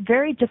it's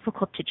very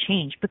difficult to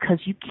change because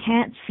you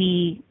can't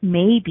see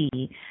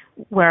maybe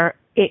where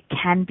it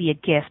can be a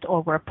gift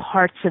or where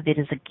parts of it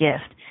is a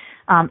gift.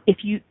 If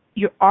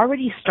you've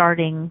already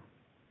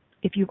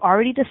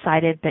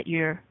decided that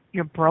you're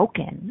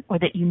broken or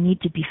that you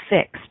need to be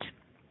fixed,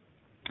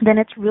 then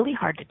it's really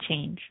hard to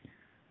change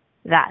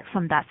that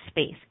from that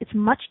space. It's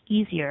much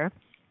easier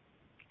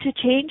to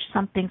change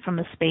something from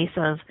a space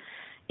of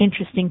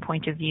interesting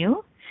point of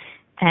view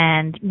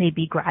and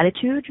maybe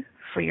gratitude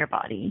for your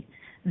body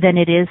than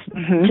it is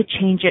to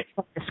change it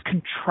from this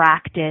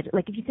contracted,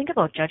 like if you think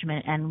about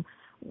judgment and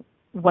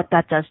what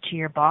that does to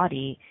your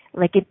body,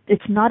 like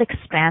it's not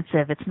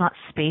expansive, it's not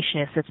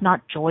spacious, it's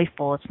not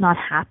joyful, it's not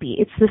happy.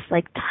 It's this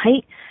like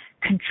tight,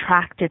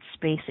 contracted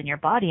space in your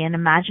body. And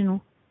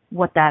imagine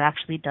what that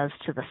actually does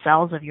to the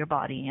cells of your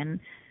body. And,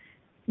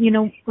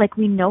 like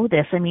we know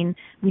this. I mean,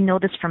 we know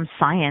this from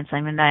science.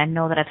 I mean, I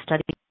know that I've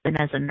studied it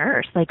as a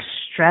nurse. Like,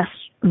 stress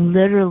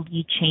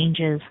literally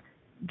changes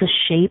the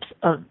shape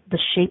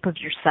of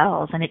your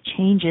cells, and it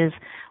changes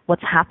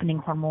what's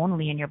happening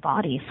hormonally in your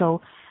body.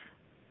 So,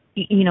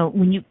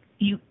 when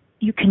you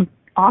can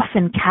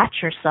often catch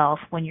yourself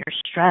when you're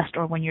stressed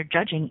or when you're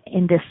judging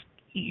in this,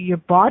 your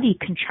body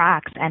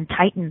contracts and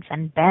tightens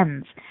and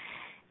bends.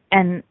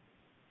 And,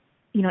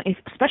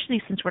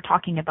 especially since we're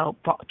talking about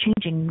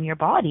changing your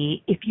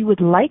body, if you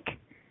would like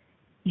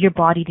your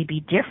body to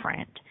be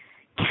different,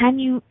 can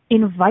you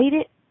invite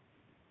it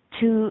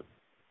to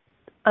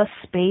a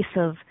space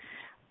of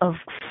of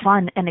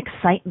fun and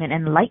excitement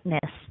and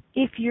lightness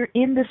if you're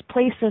in this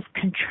place of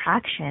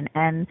contraction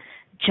and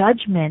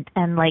judgment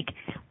and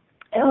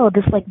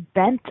this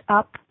bent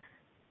up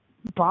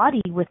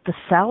body with the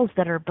cells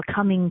that are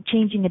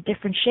changing a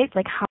different shape?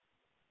 Like, how do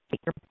you get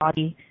your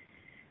body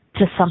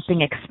to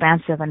something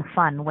expansive and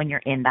fun when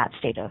you're in that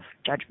state of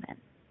judgment?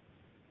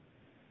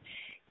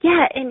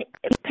 Yeah, and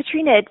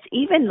Patrina, it's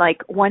even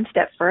one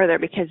step further,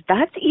 because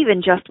that's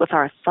even just with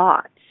our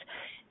thoughts.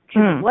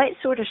 Because what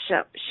sort of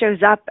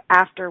shows up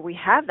after we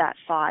have that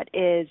thought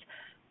is,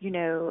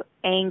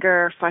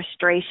 anger,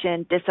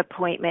 frustration,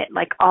 disappointment,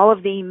 all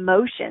of the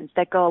emotions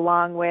that go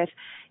along with,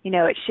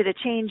 it should have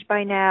changed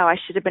by now. I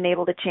should have been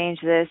able to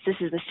change this. This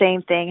is the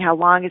same thing. How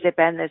long has it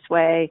been this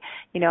way?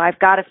 I've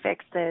got to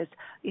fix this.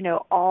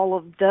 All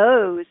of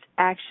those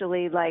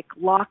actually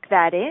lock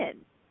that in.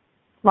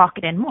 Lock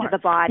it in more. To the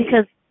body.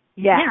 Because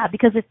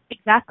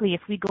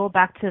if we go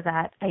back to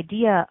that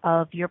idea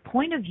of your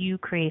point of view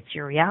creates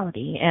your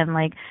reality,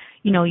 and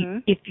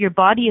if your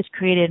body is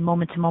created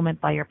moment to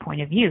moment by your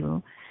point of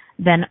view,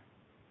 then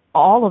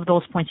all of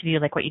those points of view,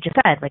 like what you just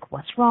said,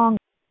 what's wrong,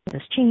 is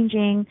this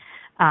changing,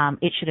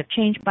 it should have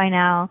changed by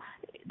now.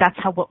 That's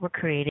what we're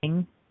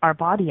creating our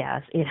body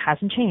as. It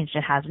hasn't changed.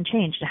 It hasn't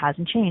changed. It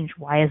hasn't changed.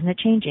 Why isn't it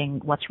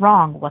changing? What's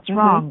wrong? What's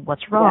wrong?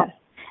 What's wrong? Yes.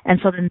 And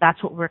so then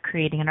that's what we're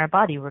creating in our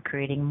body. We're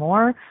creating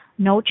more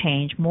no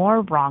change,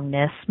 more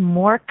wrongness,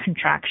 more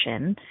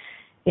contraction.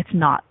 It's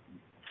not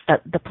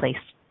the place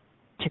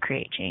to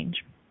create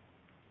change.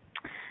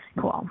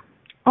 Cool.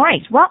 All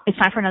right. Well, it's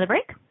time for another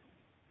break.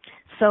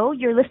 So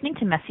you're listening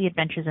to Messy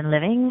Adventures in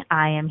Living.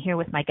 I am here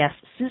with my guest,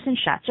 Susan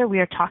Schatzer. We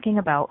are talking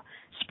about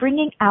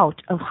springing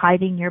out of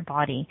hiding your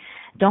body.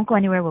 Don't go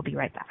anywhere. We'll be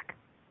right back.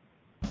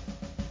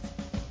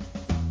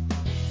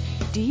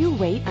 Do you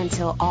wait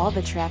until all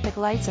the traffic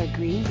lights are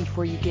green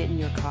before you get in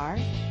your car?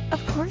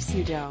 Of course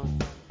you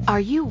don't.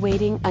 Are you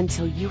waiting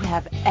until you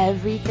have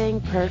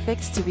everything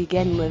perfect to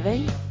begin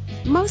living?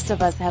 Most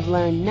of us have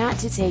learned not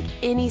to take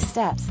any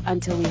steps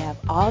until we have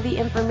all the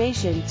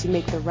information to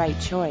make the right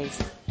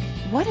choice.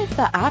 What if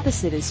the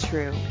opposite is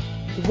true?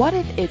 What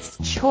if it's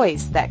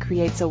choice that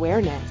creates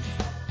awareness?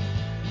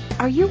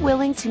 Are you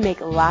willing to make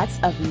lots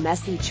of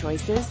messy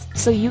choices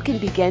so you can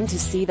begin to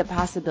see the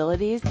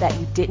possibilities that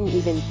you didn't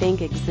even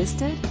think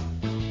existed?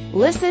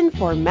 Listen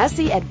for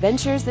Messy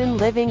Adventures in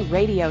Living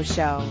radio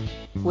show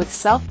with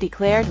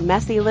self-declared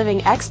messy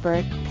living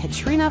expert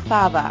Katrina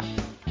Fava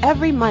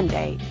every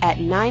Monday at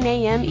 9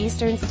 a.m.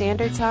 Eastern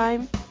Standard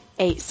Time,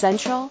 8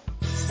 Central,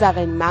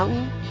 7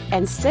 Mountain,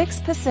 and 6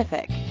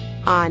 Pacific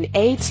on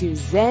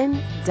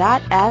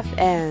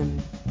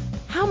A2Zen.fm.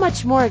 How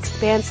much more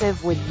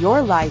expansive would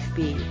your life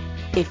be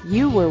if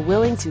you were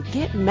willing to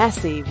get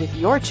messy with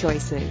your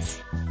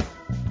choices?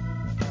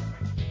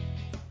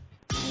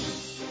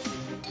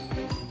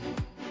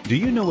 Do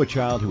you know a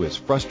child who is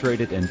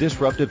frustrated and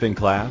disruptive in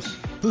class,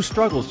 who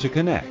struggles to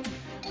connect,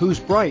 who's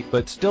bright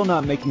but still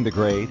not making the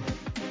grade?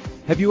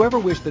 Have you ever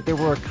wished that there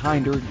were a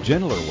kinder,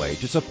 gentler way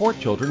to support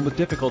children with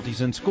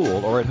difficulties in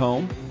school or at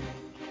home?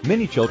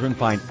 Many children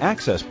find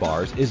Access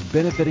Bars is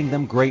benefiting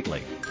them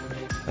greatly.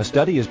 A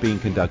study is being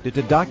conducted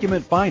to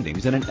document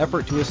findings in an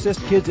effort to assist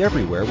kids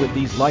everywhere with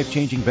these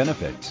life-changing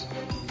benefits.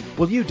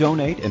 Will you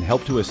donate and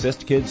help to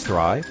assist kids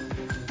thrive?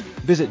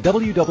 Visit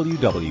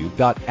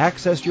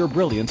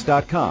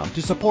www.accessyourbrilliance.com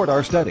to support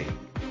our study.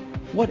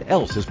 What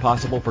else is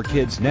possible for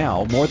kids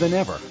now more than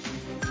ever?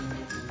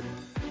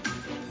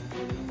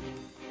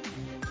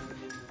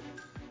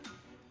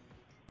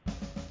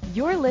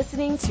 You're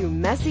listening to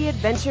Messy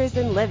Adventures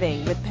in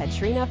Living with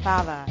Katrina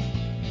Fava.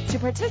 To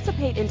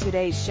participate in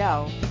today's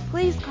show,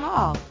 please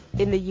call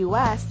in the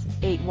U.S.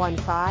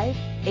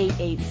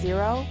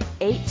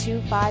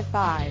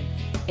 815-880-8255.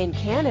 In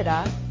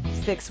Canada,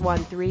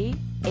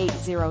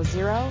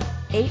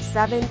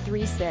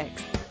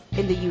 613-800-8736.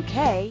 In the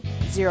UK,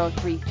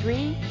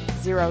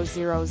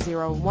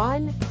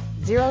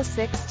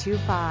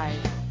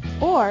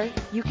 033-0001-0625. Or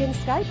you can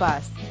Skype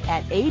us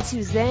at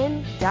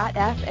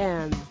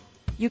A2Zen.fm.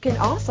 You can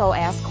also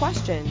ask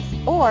questions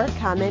or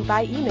comment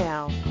by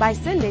email by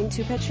sending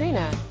to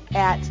Katrina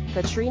at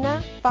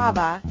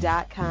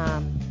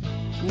katrinafava.com.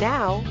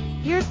 Now,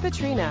 here's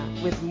Katrina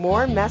with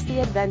more Messy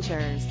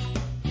Adventures.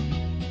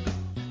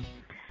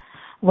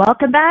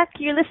 Welcome back.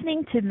 You're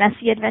listening to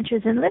Messy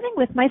Adventures in Living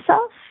with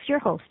myself, your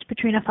host,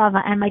 Katrina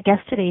Fava, and my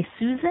guest today,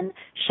 Susan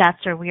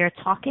Schatzer. We are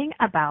talking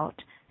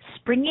about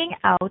springing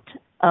out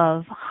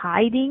of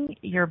hiding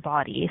your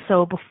body.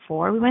 So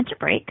before we went to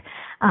break,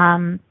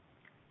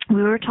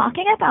 we were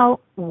talking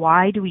about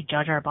why do we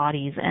judge our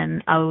bodies,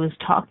 and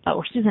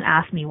Susan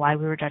asked me why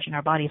we were judging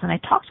our bodies, and I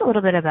talked a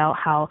little bit about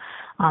how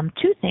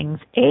two things.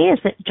 A is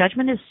that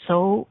judgment is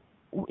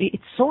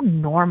it's so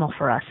normal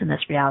for us in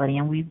this reality,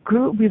 and we've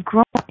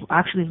grown up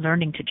actually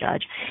learning to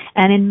judge,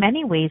 and in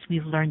many ways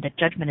we've learned that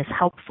judgment is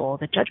helpful,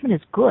 that judgment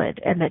is good,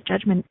 and that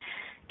judgment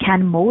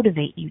can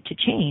motivate you to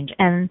change,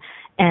 and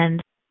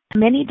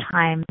many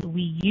times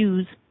we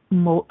use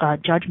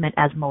judgment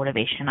as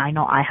motivation. I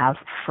know I have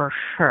for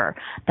sure.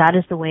 That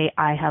is the way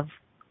I have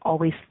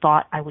always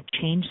thought I would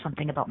change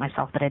something about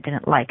myself that I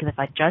didn't like. And if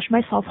I judged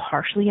myself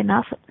harshly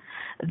enough,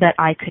 that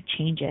I could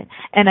change it.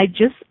 And I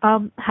just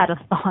had a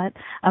thought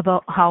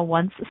about how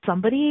once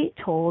somebody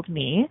told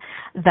me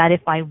that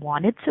if I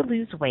wanted to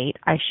lose weight,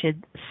 I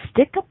should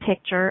stick a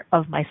picture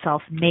of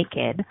myself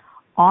naked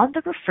on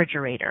the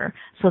refrigerator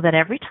so that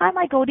every time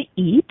I go to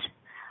eat,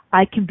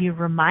 I can be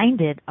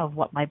reminded of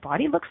what my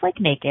body looks like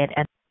naked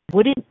and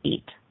wouldn't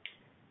eat.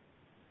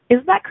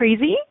 Isn't that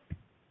crazy?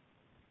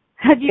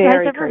 Have you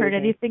guys ever heard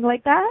anything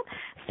like that?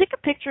 Stick a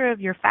picture of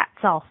your fat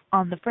self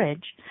on the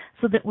fridge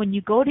so that when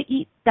you go to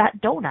eat that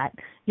donut,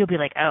 you'll be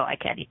like, oh, I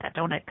can't eat that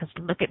donut because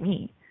look at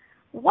me.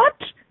 What?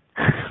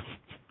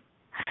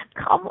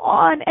 Come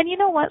on. And you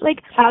know what?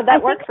 Like, how'd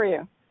that work for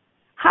you?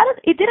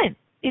 It didn't.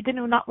 It did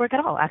not work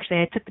at all. Actually,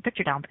 I took the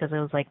picture down because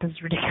I was like, this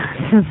is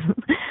ridiculous.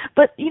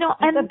 But, you know,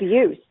 it's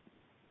abuse.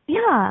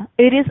 Yeah,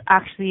 it is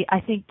actually, I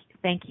think,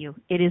 thank you.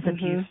 It is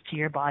abuse to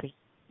your body.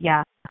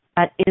 Yeah,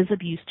 that is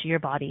abuse to your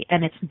body.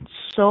 And it's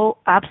so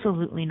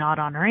absolutely not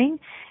honoring.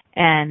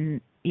 And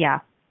yeah,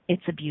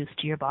 it's abuse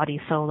to your body.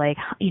 So like,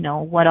 you know,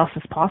 what else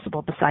is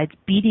possible besides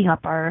beating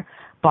up our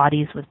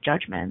bodies with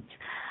judgments?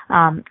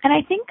 And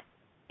I think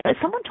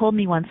someone told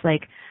me once,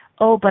 like,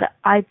 oh, but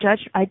I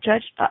judged,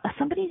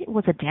 somebody who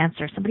was a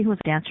dancer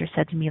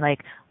said to me, like,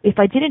 if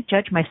I didn't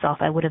judge myself,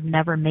 I would have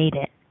never made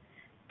it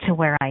to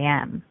where I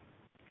am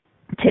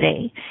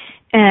today.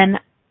 And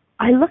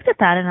I looked at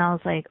that and I was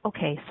like,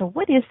 okay, so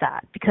what is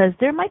that? Because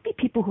there might be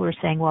people who are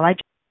saying, well, I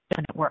judged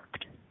and it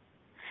worked.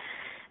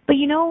 But,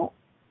 you know,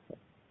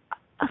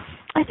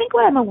 I think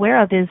what I'm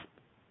aware of is,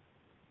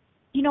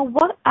 you know,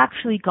 what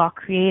actually got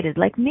created.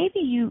 Like maybe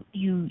you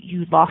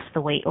lost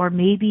the weight, or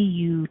maybe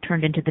you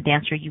turned into the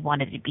dancer you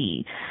wanted to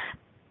be.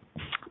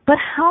 But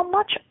how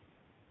much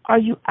are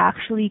you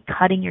actually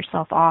cutting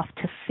yourself off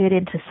to fit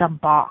into some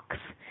box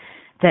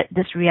that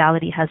this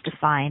reality has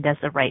defined as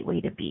the right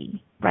way to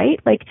be, right?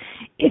 Like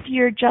if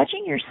you're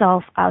judging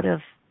yourself out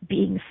of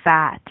being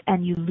fat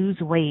and you lose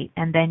weight,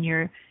 and then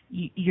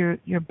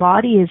your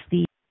body is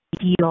the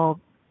ideal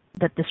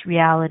that this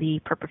reality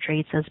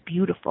perpetrates as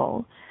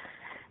beautiful,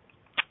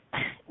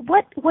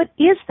 what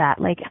is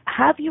that? Like,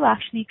 have you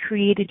actually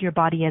created your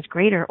body as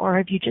greater, or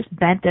have you just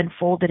bent and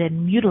folded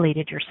and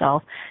mutilated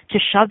yourself to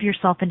shove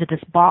yourself into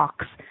this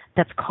box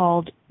that's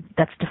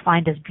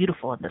defined as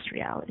beautiful in this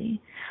reality?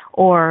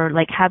 Or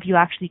like, have you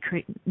actually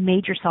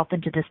made yourself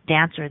into this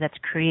dancer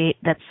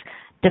that's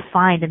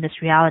defined in this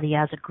reality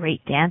as a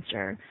great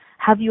dancer?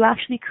 Have you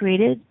actually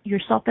created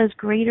yourself as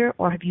greater,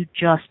 or have you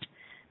just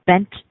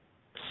bent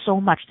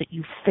so much that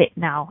you fit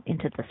now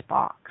into this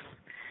box?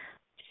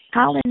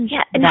 Challenge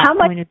that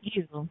point of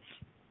view.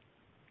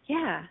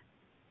 Yeah,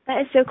 that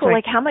is so cool. Sorry.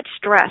 Like, how much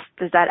stress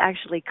does that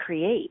actually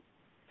create,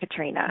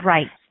 Katrina?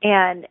 Right.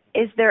 And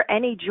is there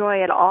any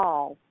joy at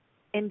all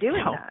in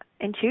doing that,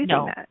 in choosing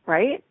that,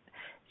 right?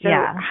 So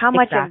how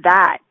much of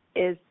that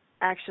is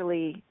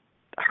actually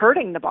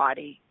hurting the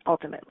body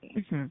ultimately?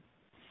 Mm-hmm.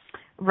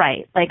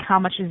 Right. Like, how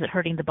much is it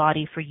hurting the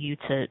body for you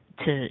to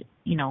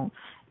you know,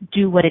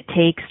 do what it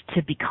takes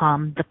to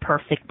become the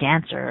perfect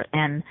dancer?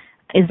 And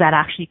is that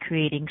actually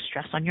creating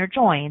stress on your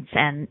joints?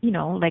 And, you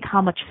know, like, how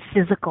much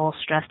physical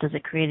stress does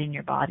it create in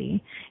your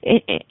body?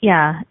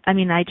 Yeah, I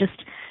mean, I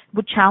just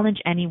would challenge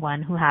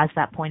anyone who has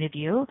that point of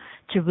view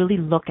to really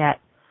look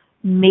at,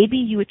 maybe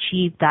you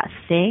achieved that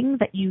thing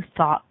that you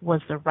thought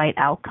was the right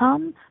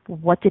outcome, but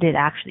what did it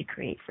actually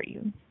create for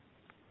you?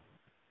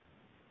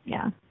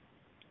 Yeah.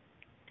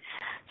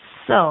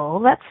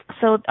 So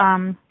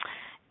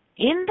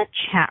in the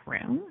chat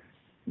room,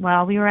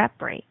 while we were at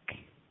break,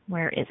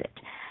 where is it?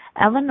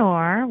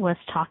 Eleanor was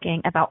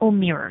talking about,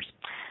 mirrors,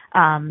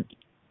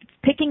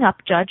 picking up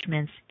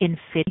judgments in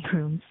fitting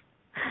rooms.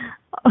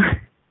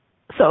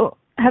 So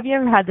have you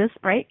ever had this,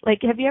 right? Like,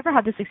 have you ever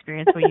had this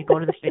experience where you go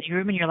to the fitting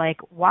room and you're like,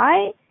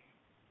 why,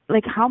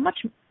 like, how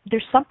much,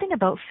 there's something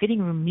about fitting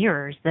room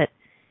mirrors that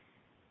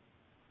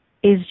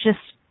is just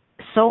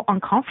so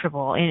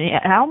uncomfortable. And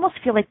I almost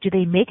feel like, do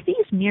they make these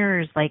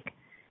mirrors, like,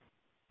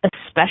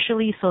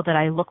 especially so that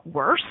I look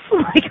worse?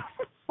 Like,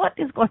 what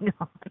is going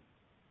on?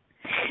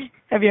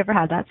 Have you ever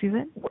had that,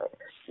 Susan?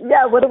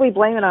 Yeah, what are we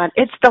blaming on?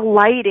 It's the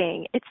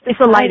lighting. It's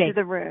the lighting of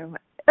the room.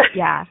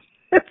 Yeah.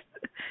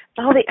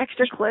 All the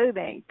extra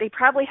clothing. They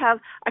probably have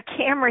a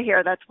camera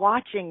here that's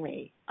watching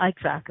me.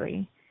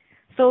 Exactly.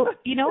 So,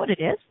 you know what it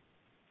is?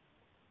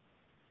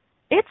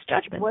 It's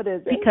judgment. What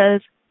is it?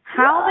 Because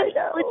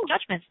it's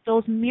judgments.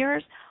 Those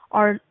mirrors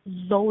are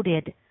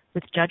loaded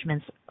with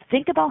judgments.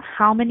 Think about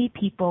how many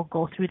people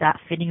go through that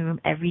fitting room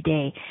every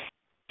day,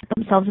 put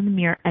themselves in the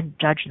mirror and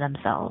judge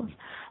themselves.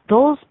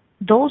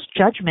 Those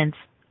judgments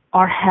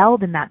are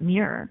held in that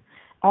mirror.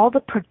 All the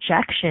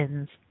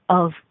projections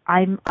of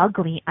I'm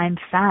ugly, I'm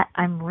fat,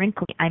 I'm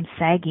wrinkly, I'm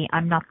saggy,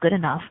 I'm not good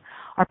enough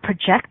are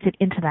projected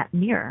into that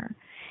mirror.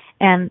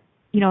 And,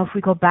 you know, if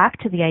we go back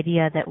to the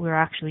idea that we're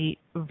actually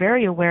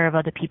very aware of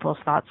other people's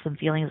thoughts and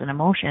feelings and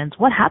emotions,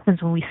 what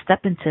happens when we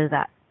step into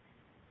that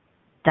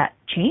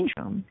change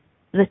room?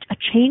 A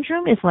change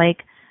room is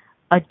like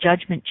a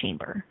judgment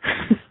chamber.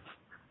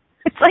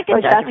 It's like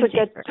a that's judgment what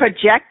gets chamber.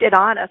 projected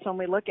on us when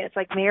we look at it. It's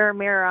like mirror,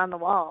 mirror on the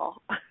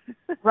wall.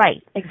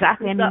 Right,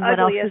 exactly. It's I mean, the what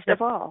else ugliest is it?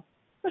 of all.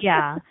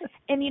 Yeah.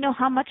 And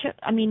how much,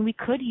 we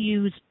could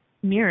use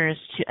mirrors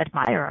to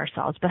admire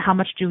ourselves, but how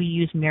much do we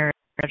use mirrors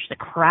to judge the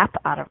crap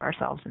out of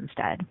ourselves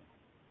instead?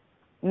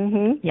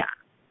 Mhm.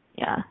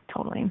 Yeah,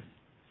 totally.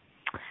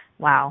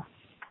 Wow.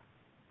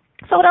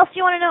 So what else do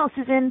you want to know,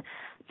 Susan?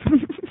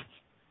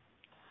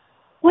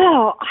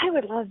 Well, I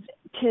would love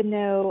to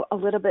know a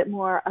little bit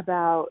more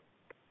about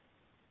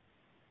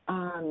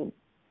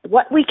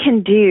what we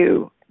can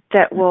do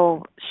that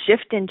will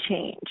shift and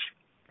change.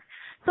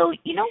 So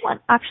you know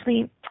what?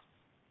 Actually,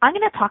 I'm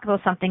going to talk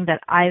about something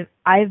that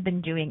I've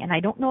been doing, and I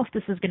don't know if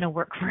this is going to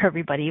work for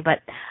everybody, but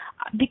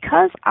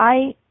because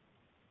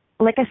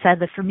like I said,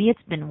 that for me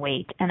it's been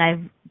weight, and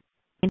I've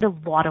gained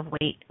a lot of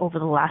weight over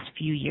the last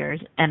few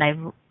years, and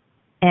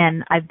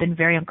I've been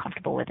very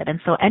uncomfortable with it. And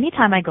so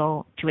anytime I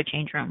go to a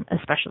change room,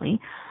 especially,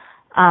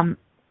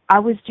 I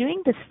was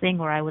doing this thing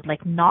where I would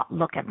not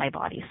look at my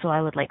body. So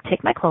I would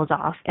take my clothes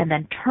off and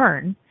then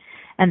turn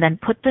and then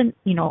put the,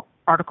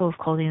 article of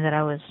clothing that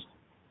I was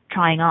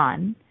trying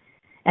on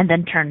and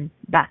then turn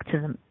back to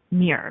the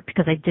mirror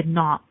because I did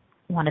not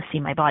want to see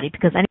my body.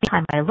 Because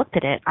anytime I looked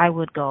at it, I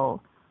would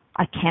go,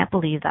 I can't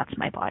believe that's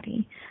my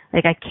body.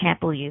 I can't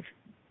believe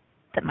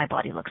that my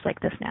body looks like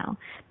this now.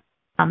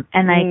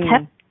 And I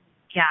kept,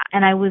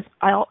 and I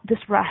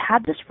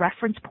had this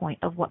reference point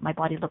of what my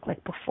body looked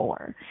like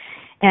before.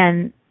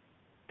 And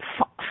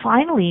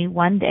finally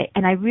one day,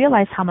 and I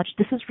realized how much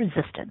this is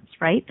resistance,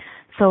 right?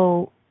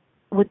 So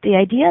with the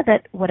idea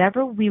that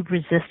whatever we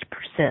resist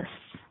persists,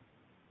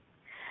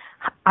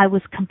 I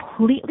was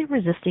completely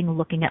resisting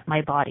looking at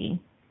my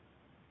body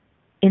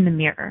in the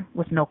mirror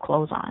with no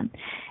clothes on.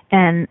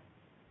 And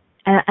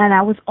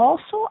I was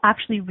also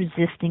actually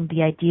resisting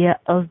the idea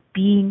of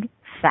being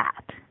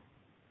fat.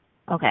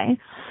 Okay?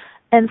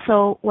 And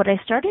so what I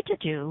started to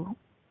do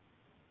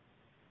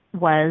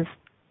was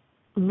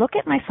look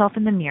at myself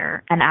in the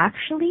mirror and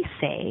actually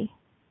say,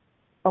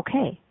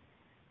 okay,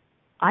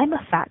 I'm a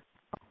fat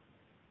girl.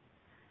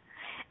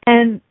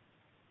 And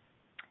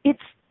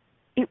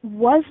it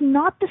was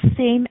not the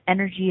same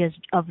energy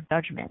of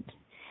judgment.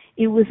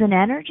 It was an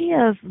energy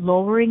of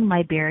lowering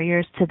my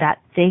barriers to that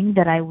thing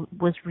that I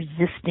was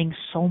resisting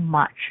so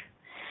much.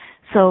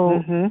 So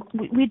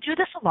we do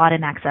this a lot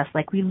in Access.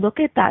 We look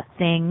at that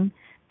thing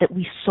that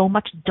we so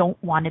much don't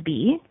want to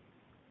be,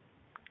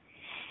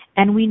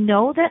 and we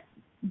know that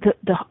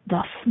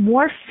the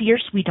more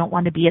fierce we don't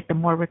want to be it, the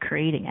more we're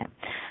creating it.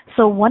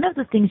 So one of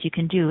the things you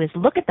can do is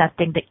look at that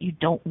thing that you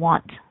don't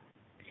want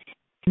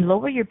and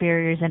lower your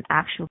barriers and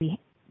actually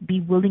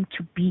be willing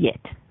to be it.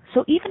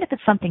 So even if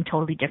it's something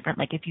totally different,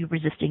 like if you're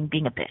resisting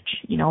being a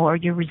bitch, or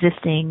you're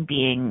resisting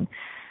being,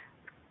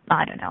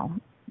 I don't know,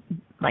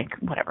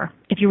 whatever.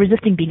 If you're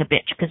resisting being a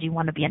bitch because you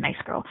want to be a nice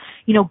girl,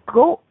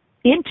 go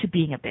into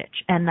being a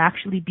bitch and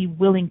actually be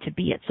willing to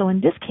be it. So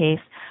in this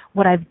case,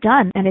 what I've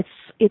done, and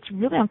it's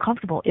really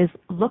uncomfortable, is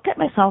look at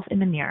myself in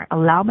the mirror,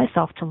 allow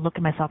myself to look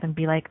at myself and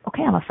be like,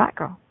 okay, I'm a fat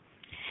girl.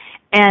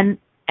 And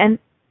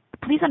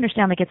please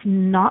understand, it's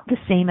not the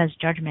same as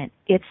judgment.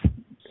 It's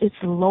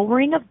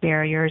lowering of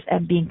barriers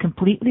and being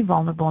completely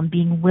vulnerable and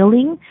being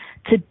willing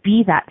to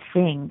be that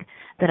thing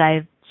that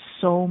I've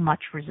so much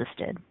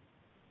resisted.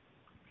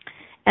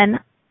 And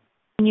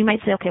you might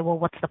say, okay, well,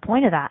 what's the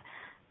point of that?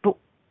 But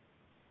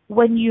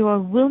when you are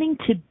willing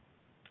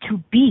to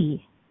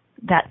be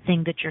that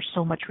thing that you're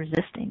so much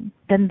resisting,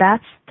 then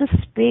that's the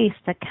space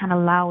that can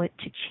allow it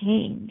to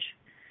change.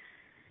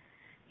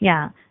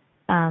 Yeah.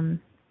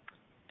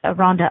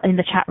 Rhonda in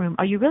the chat room,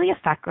 are you really a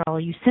fat girl? Or are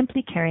you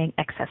simply carrying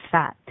excess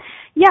fat?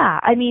 Yeah,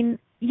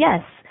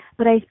 yes.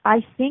 But I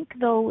think,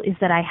 though, is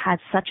that I had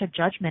such a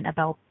judgment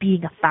about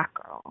being a fat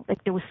girl.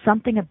 There was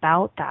something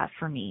about that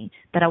for me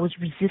that I was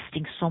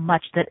resisting so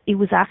much that it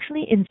was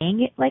actually in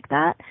saying it like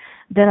that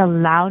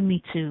allowed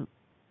me to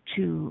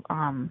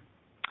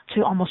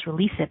almost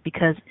release it,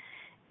 because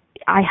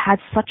I had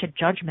such a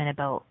judgment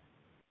about,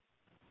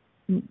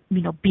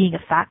 being a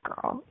fat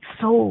girl.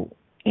 So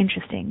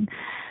interesting.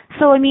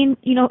 So,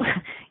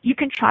 you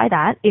can try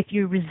that if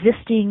you're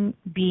resisting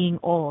being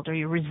old or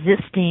you're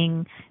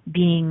resisting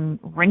being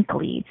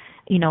wrinkly.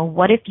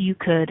 What if you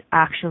could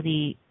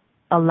actually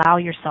allow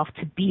yourself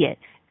to be it?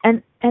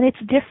 And it's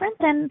different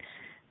than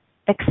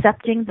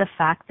accepting the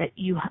fact that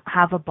you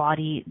have a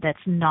body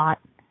that's not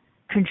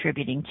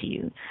contributing to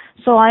you.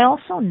 So I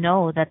also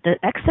know that the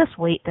excess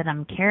weight that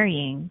I'm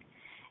carrying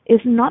is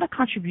not a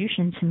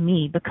contribution to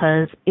me,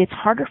 because it's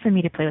harder for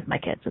me to play with my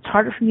kids. It's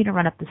harder for me to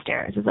run up the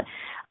stairs.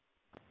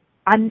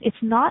 It's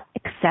not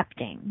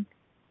accepting.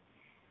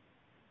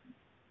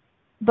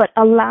 But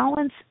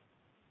allowance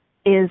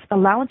is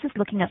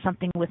looking at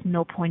something with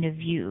no point of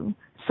view.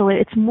 So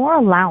it's more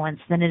allowance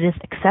than it is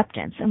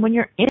acceptance. And when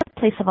you're in a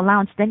place of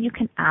allowance, then you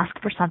can ask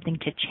for something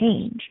to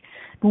change.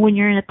 But when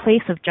you're in a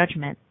place of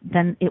judgment,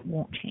 then it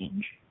won't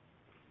change.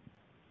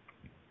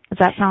 Does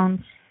that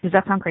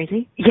sound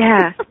crazy?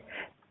 Yeah.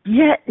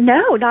 Yeah,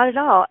 no, not at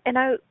all. And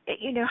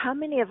how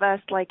many of us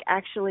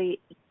actually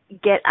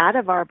get out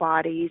of our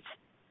bodies,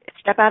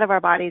 step out of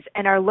our bodies,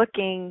 and are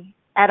looking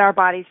at our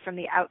bodies from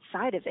the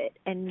outside of it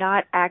and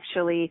not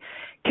actually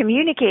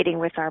communicating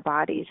with our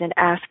bodies and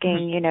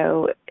asking,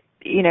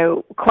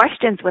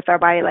 questions with our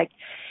body, like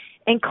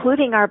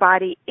including our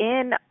body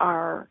in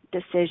our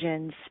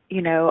decisions,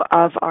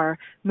 of our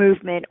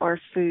movement or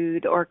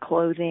food or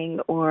clothing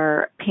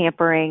or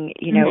pampering,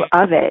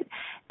 of it,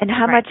 and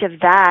how much of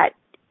that,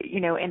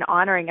 in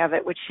honoring of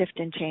it would shift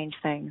and change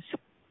things.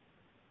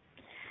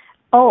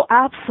 Oh,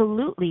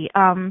 absolutely.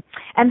 And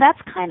that's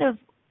kind of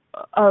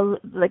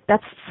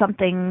that's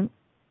something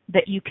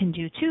that you can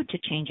do too to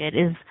change it,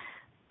 is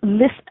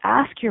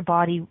ask your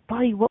body, what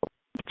would you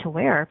like to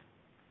wear?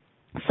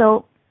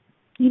 So,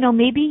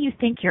 maybe you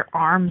think your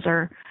arms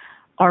are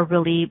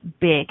really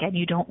big and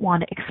you don't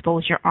want to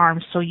expose your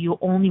arms, so you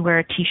only wear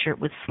a t-shirt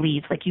with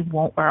sleeves, like you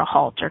won't wear a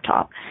halter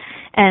top.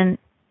 And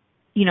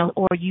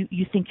or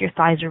you think your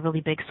thighs are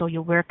really big, so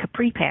you'll wear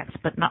capri pants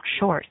but not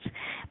shorts.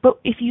 But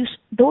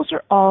those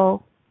are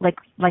all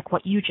like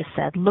what you just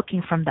said,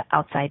 looking from the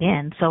outside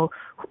in. So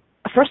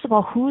first of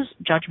all, whose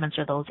judgments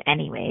are those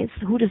anyways?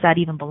 Who does that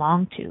even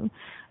belong to?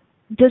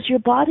 Does your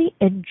body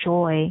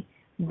enjoy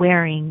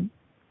wearing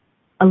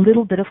a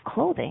little bit of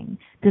clothing?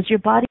 Does your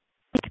body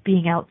like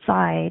being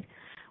outside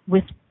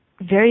with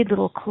very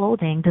little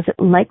clothing? Does it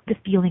like the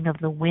feeling of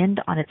the wind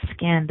on its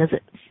skin? Does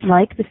it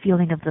like the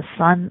feeling of the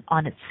sun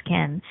on its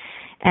skin?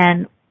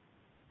 And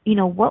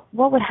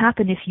what would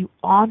happen if you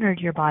honored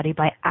your body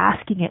by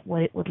asking it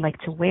what it would like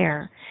to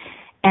wear,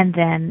 and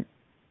then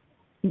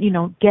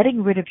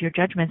getting rid of your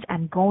judgments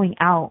and going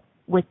out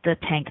with the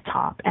tank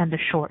top and the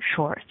short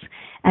shorts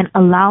and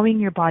allowing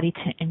your body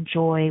to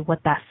enjoy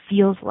what that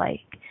feels like?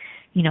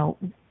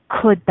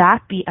 Could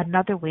that be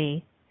another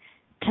way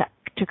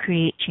to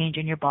create change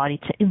in your body,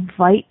 to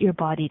invite your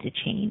body to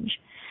change,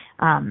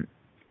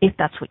 if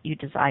that's what you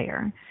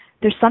desire?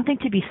 There's something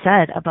to be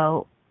said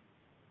about,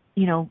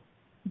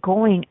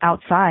 going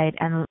outside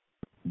and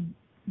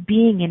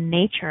being in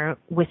nature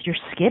with your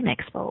skin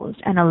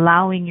exposed and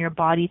allowing your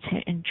body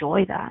to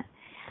enjoy that.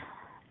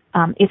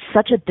 It's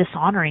such a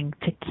dishonoring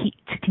to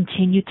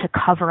continue to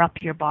cover up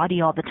your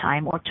body all the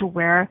time, or to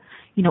wear,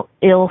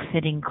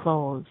 ill-fitting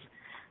clothes.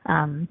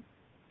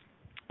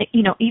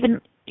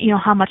 Even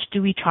how much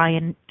do we try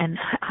and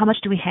how much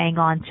do we hang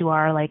on to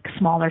our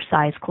smaller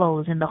size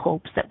clothes in the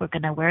hopes that we're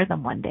going to wear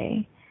them one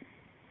day,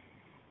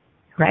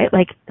 right?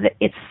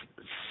 It's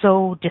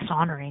so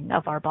dishonoring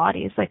of our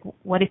bodies.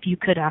 What if you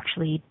could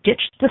actually ditch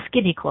the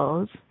skinny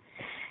clothes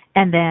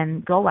and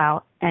then go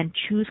out and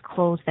choose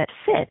clothes that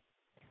fit?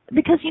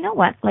 Because you know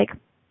what,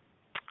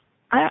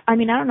 I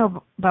don't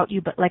know about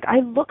you, but I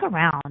look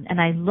around and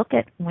I look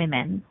at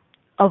women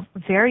of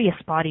various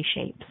body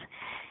shapes,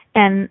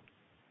 and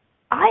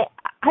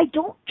I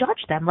don't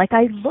judge them.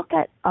 I look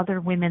at other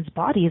women's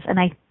bodies and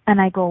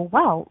I go,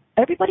 wow,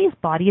 everybody's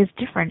body is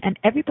different and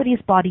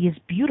everybody's body is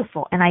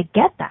beautiful, and I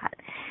get that.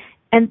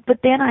 But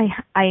then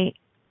I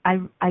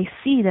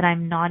see that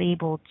I'm not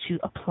able to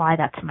apply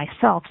that to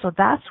myself. So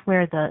that's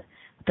where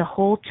the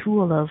whole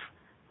tool of,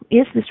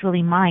 is this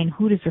really mine?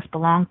 Who does this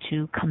belong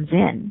to? Comes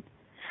in.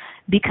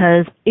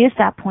 Because is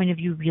that point of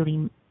view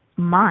really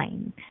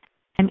mine?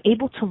 I'm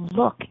able to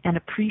look and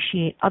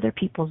appreciate other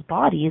people's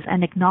bodies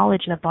and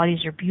acknowledge that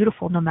bodies are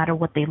beautiful no matter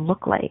what they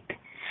look like.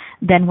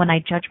 Then when I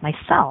judge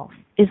myself,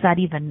 is that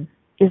even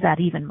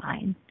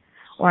mine?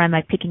 Or am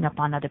I picking up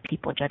on other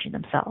people judging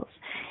themselves?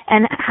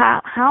 And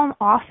how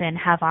often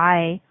have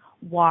I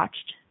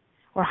watched,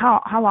 or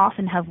how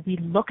often have we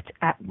looked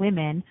at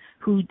women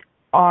who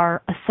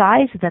are a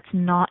size that's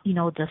not,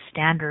 the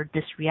standard,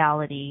 this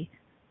reality,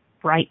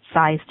 right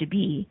size to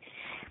be?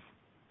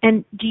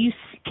 And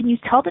can you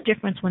tell the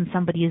difference when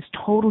somebody is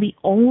totally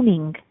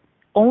owning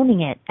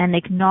it and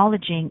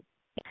acknowledging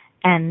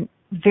and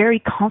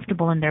very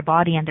comfortable in their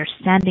body, and they're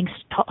standing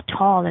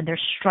tall and they're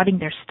strutting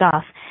their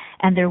stuff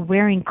and they're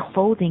wearing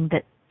clothing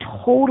that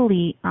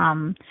totally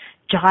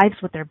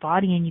jives with their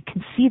body, and you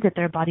can see that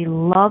their body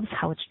loves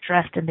how it's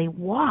dressed, and they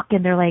walk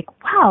and they're like,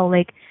 wow,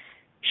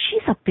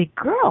 she's a big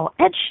girl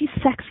and she's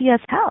sexy as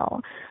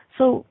hell.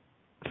 So,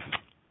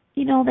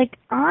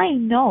 I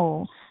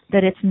know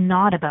that it's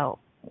not about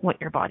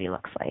what your body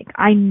looks like.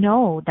 I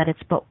know that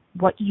it's about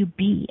what you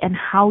be and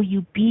how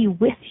you be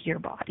with your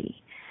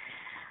body.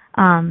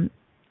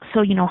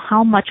 So,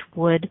 how much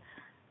would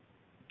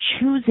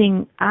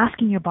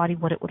asking your body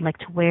what it would like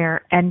to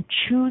wear and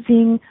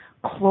choosing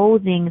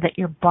clothing that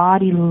your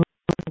body loves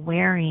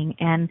wearing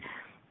and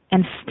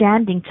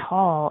standing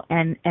tall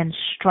and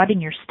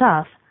strutting your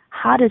stuff,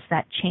 how does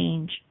that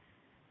change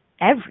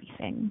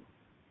everything?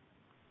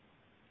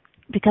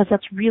 Because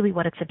that's really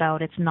what it's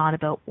about. It's not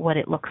about what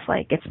it looks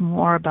like. It's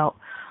more about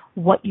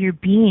what you're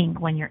being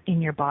when you're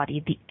in your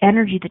body, the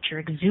energy that you're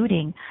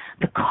exuding,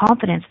 the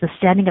confidence, the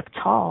standing up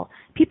tall.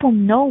 People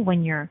know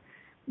when you're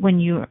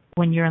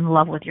in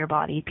love with your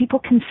body. People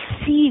can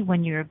see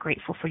when you're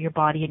grateful for your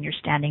body and you're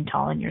standing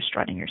tall and you're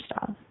strutting your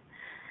stuff.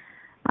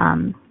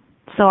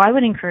 So I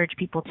would encourage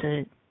people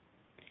to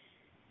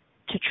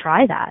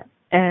try that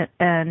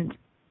and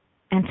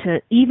and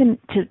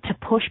to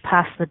push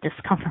past the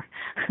discomfort.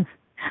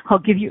 I'll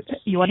give you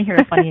want to hear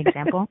a funny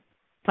example?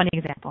 Funny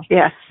example.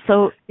 Yes.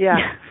 So yeah.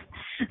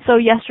 So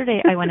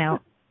yesterday I went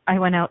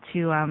out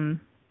to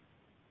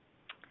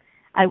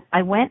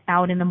I went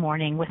out in the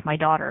morning with my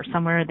daughter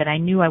somewhere that I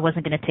knew I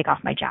wasn't going to take off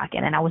my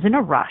jacket, and I was in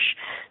a rush.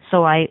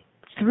 So I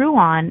threw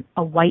on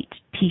a white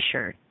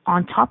t-shirt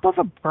on top of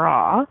a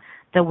bra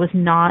that was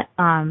not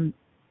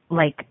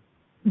like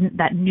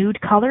that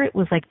nude color. It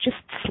was like just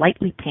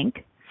slightly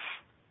pink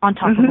on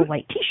top of a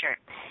white t-shirt.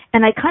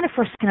 And I kind of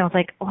for a second I was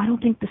like, oh, I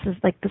don't think this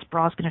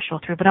bra is going to show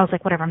through. But I was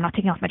like, whatever, I'm not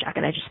taking off my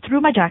jacket. I just threw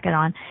my jacket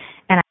on,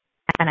 and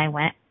I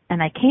went.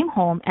 And I came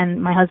home,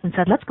 and my husband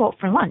said, let's go out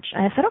for lunch.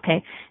 And I said,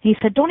 okay. He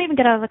said, don't even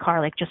get out of the car.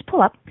 Like, just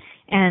pull up,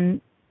 and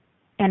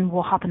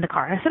we'll hop in the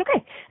car. And I said,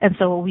 okay. And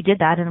so we did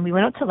that, and we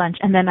went out to lunch.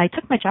 And then I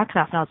took my jacket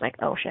off, and I was like,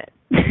 oh, shit.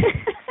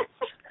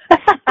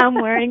 I'm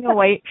wearing a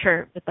white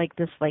shirt with, like,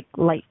 this, like,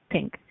 light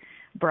pink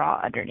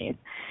bra underneath.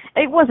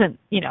 It wasn't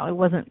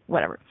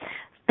whatever.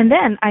 And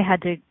then I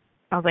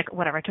was like,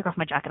 whatever, I took off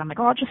my jacket. I'm like,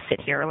 oh, I'll just sit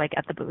here, like,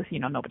 at the booth.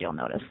 Nobody will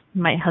notice.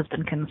 My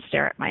husband can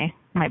stare at my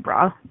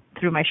bra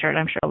through my shirt.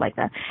 I'm sure he'll like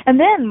that. And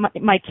then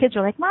my kids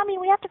are like, Mommy,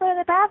 we have to go to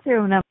the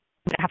bathroom. And I'm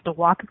going to have to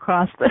walk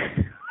across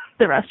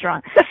the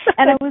restaurant.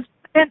 And I was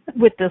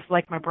with this,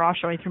 like, my bra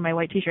showing through my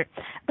white T-shirt.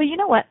 But you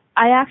know what?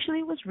 I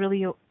actually was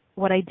really,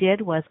 what I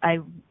did was I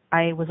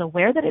was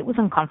aware that it was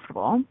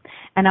uncomfortable.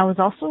 And I was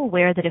also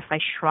aware that if I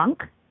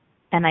shrunk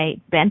and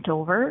I bent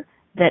over,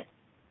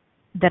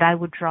 that I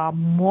would draw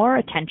more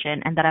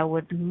attention, and that I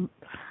would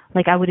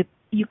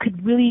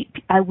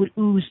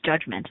ooze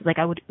judgment. Like,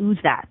 I would ooze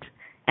that,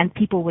 and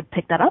people would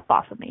pick that up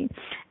off of me.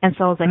 And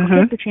so I was like,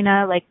 okay,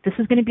 Katrina, like, this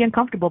is going to be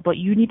uncomfortable, but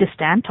you need to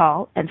stand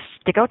tall and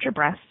stick out your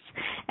breasts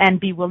and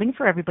be willing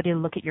for everybody to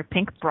look at your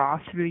pink bra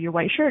through your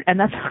white shirt. And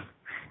that's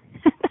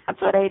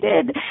what I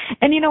did.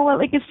 And you know what?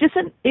 Like, it's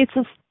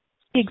a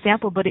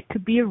example, but it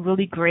could be a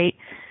really great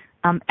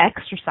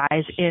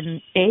exercise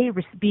in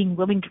being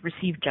willing to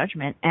receive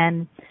judgment,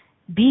 and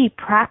B,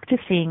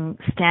 practicing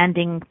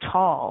standing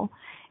tall,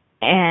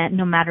 and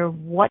no matter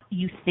what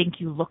you think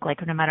you look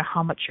like, or no matter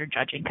how much you're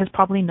judging, because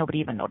probably nobody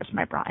even noticed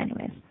my bra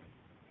anyways.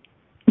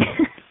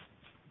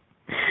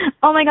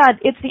 Oh my God,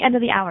 it's the end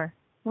of the hour.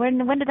 When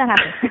did that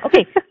happen?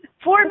 Okay,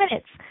 4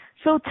 minutes.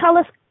 So tell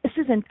us,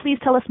 Susan, please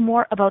tell us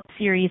more about the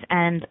series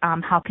and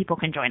how people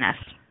can join us.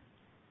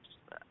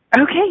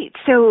 Okay,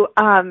 so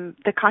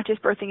the Conscious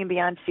Birthing and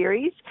Beyond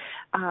series,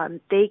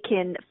 they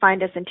can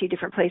find us in two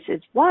different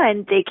places.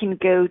 One, they can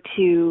go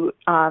to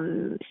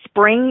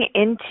Spring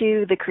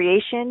into the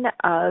Creation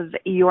of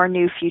Your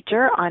New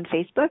Future on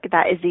Facebook.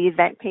 That is the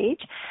event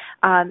page.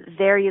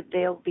 There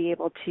they'll be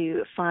able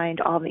to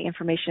find all the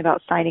information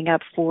about signing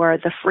up for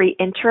the free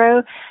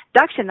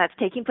introduction that's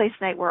taking place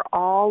tonight, where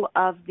all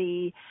of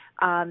the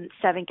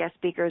 7 guest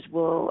speakers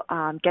will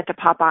get to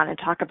pop on and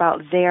talk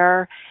about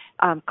their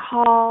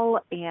call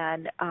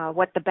and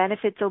what the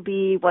benefits will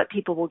be, what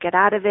people will get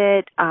out of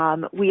it.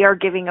 We are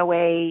giving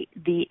away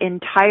the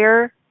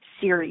entire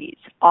series,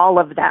 all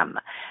of them,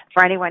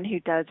 for anyone who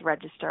does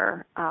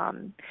register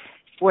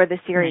for the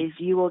series.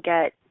 You will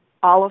get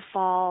all of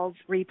fall's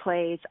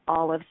replays,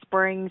 all of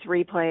spring's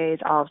replays,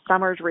 all of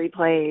summer's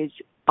replays,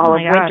 all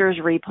of winter's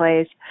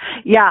replays.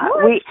 Yeah,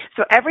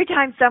 so every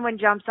time someone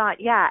jumps on,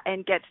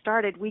 and gets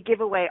started, we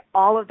give away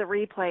all of the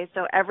replays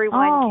so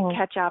everyone can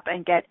catch up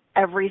and get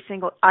every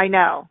single. I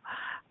know.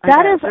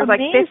 That is There's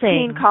amazing. like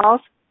 15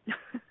 calls.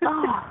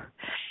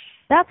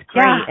 That's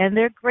great, and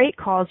they're great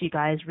calls, you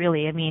guys.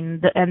 Really, I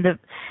mean,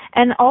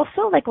 and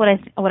also, like, what I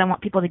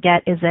want people to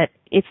get is that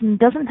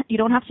you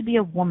don't have to be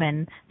a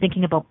woman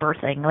thinking about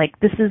birthing. Like,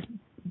 this is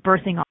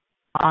birthing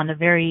on a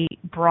very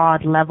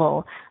broad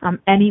level.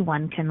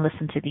 Anyone can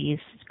listen to these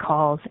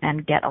calls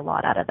and get a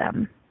lot out of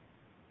them.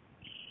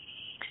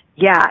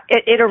 Yeah,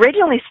 it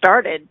originally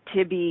started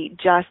to be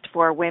just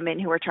for women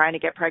who were trying to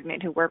get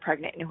pregnant, who were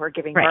pregnant, and who were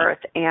giving birth.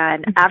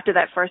 And after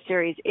that first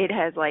series, it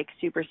has, like,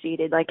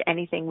 superseded, like,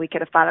 anything we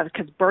could have thought of,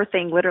 because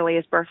birthing literally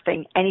is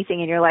birthing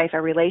anything in your life,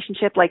 a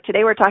relationship. Like,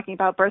 today we're talking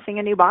about birthing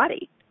a new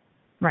body.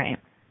 Right.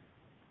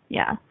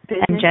 Yeah.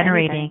 Business, and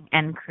generating anything.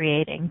 And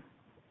creating.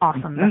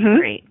 Awesome. That's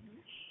great.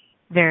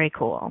 Very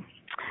cool.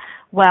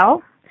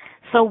 Well,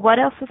 so what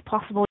else is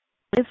possible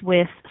is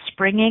with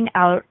springing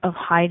out of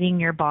hiding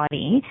your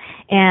body,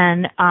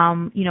 and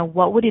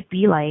what would it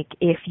be like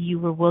if you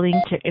were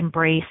willing to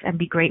embrace and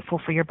be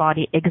grateful for your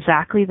body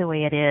exactly the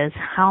way it is?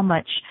 How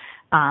much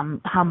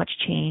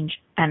change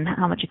and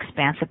how much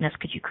expansiveness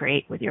could you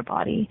create with your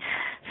body?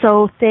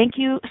 So thank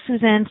you,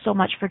 Susan, so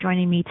much for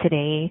joining me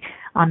today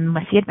on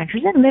Messy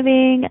Adventures in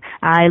Living.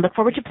 I look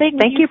forward to playing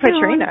with you soon.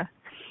 Katrina.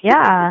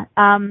 Yeah.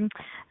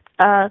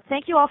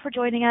 Thank you all for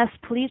joining us.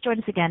 Please join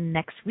us again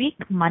next week,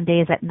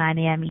 Mondays at 9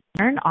 a.m.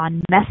 Eastern,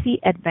 on Messy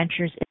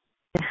Adventures.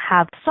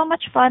 Have so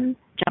much fun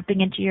jumping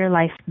into your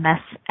life,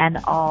 mess and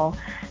all.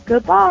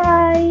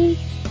 Goodbye.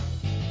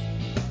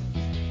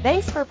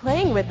 Thanks for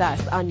playing with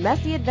us on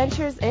Messy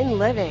Adventures in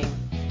Living.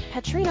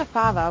 Katrina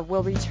Fava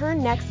will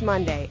return next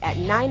Monday at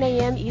 9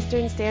 a.m.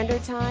 Eastern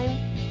Standard Time,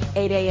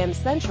 8 a.m.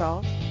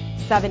 Central,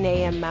 7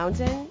 a.m.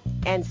 Mountain,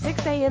 and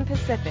 6 a.m.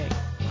 Pacific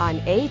on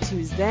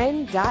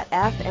A2Zen.fm.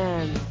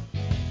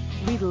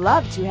 We'd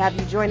love to have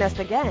you join us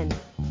again.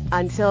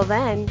 Until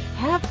then,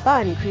 have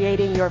fun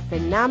creating your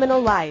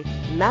phenomenal life,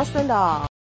 mess and all.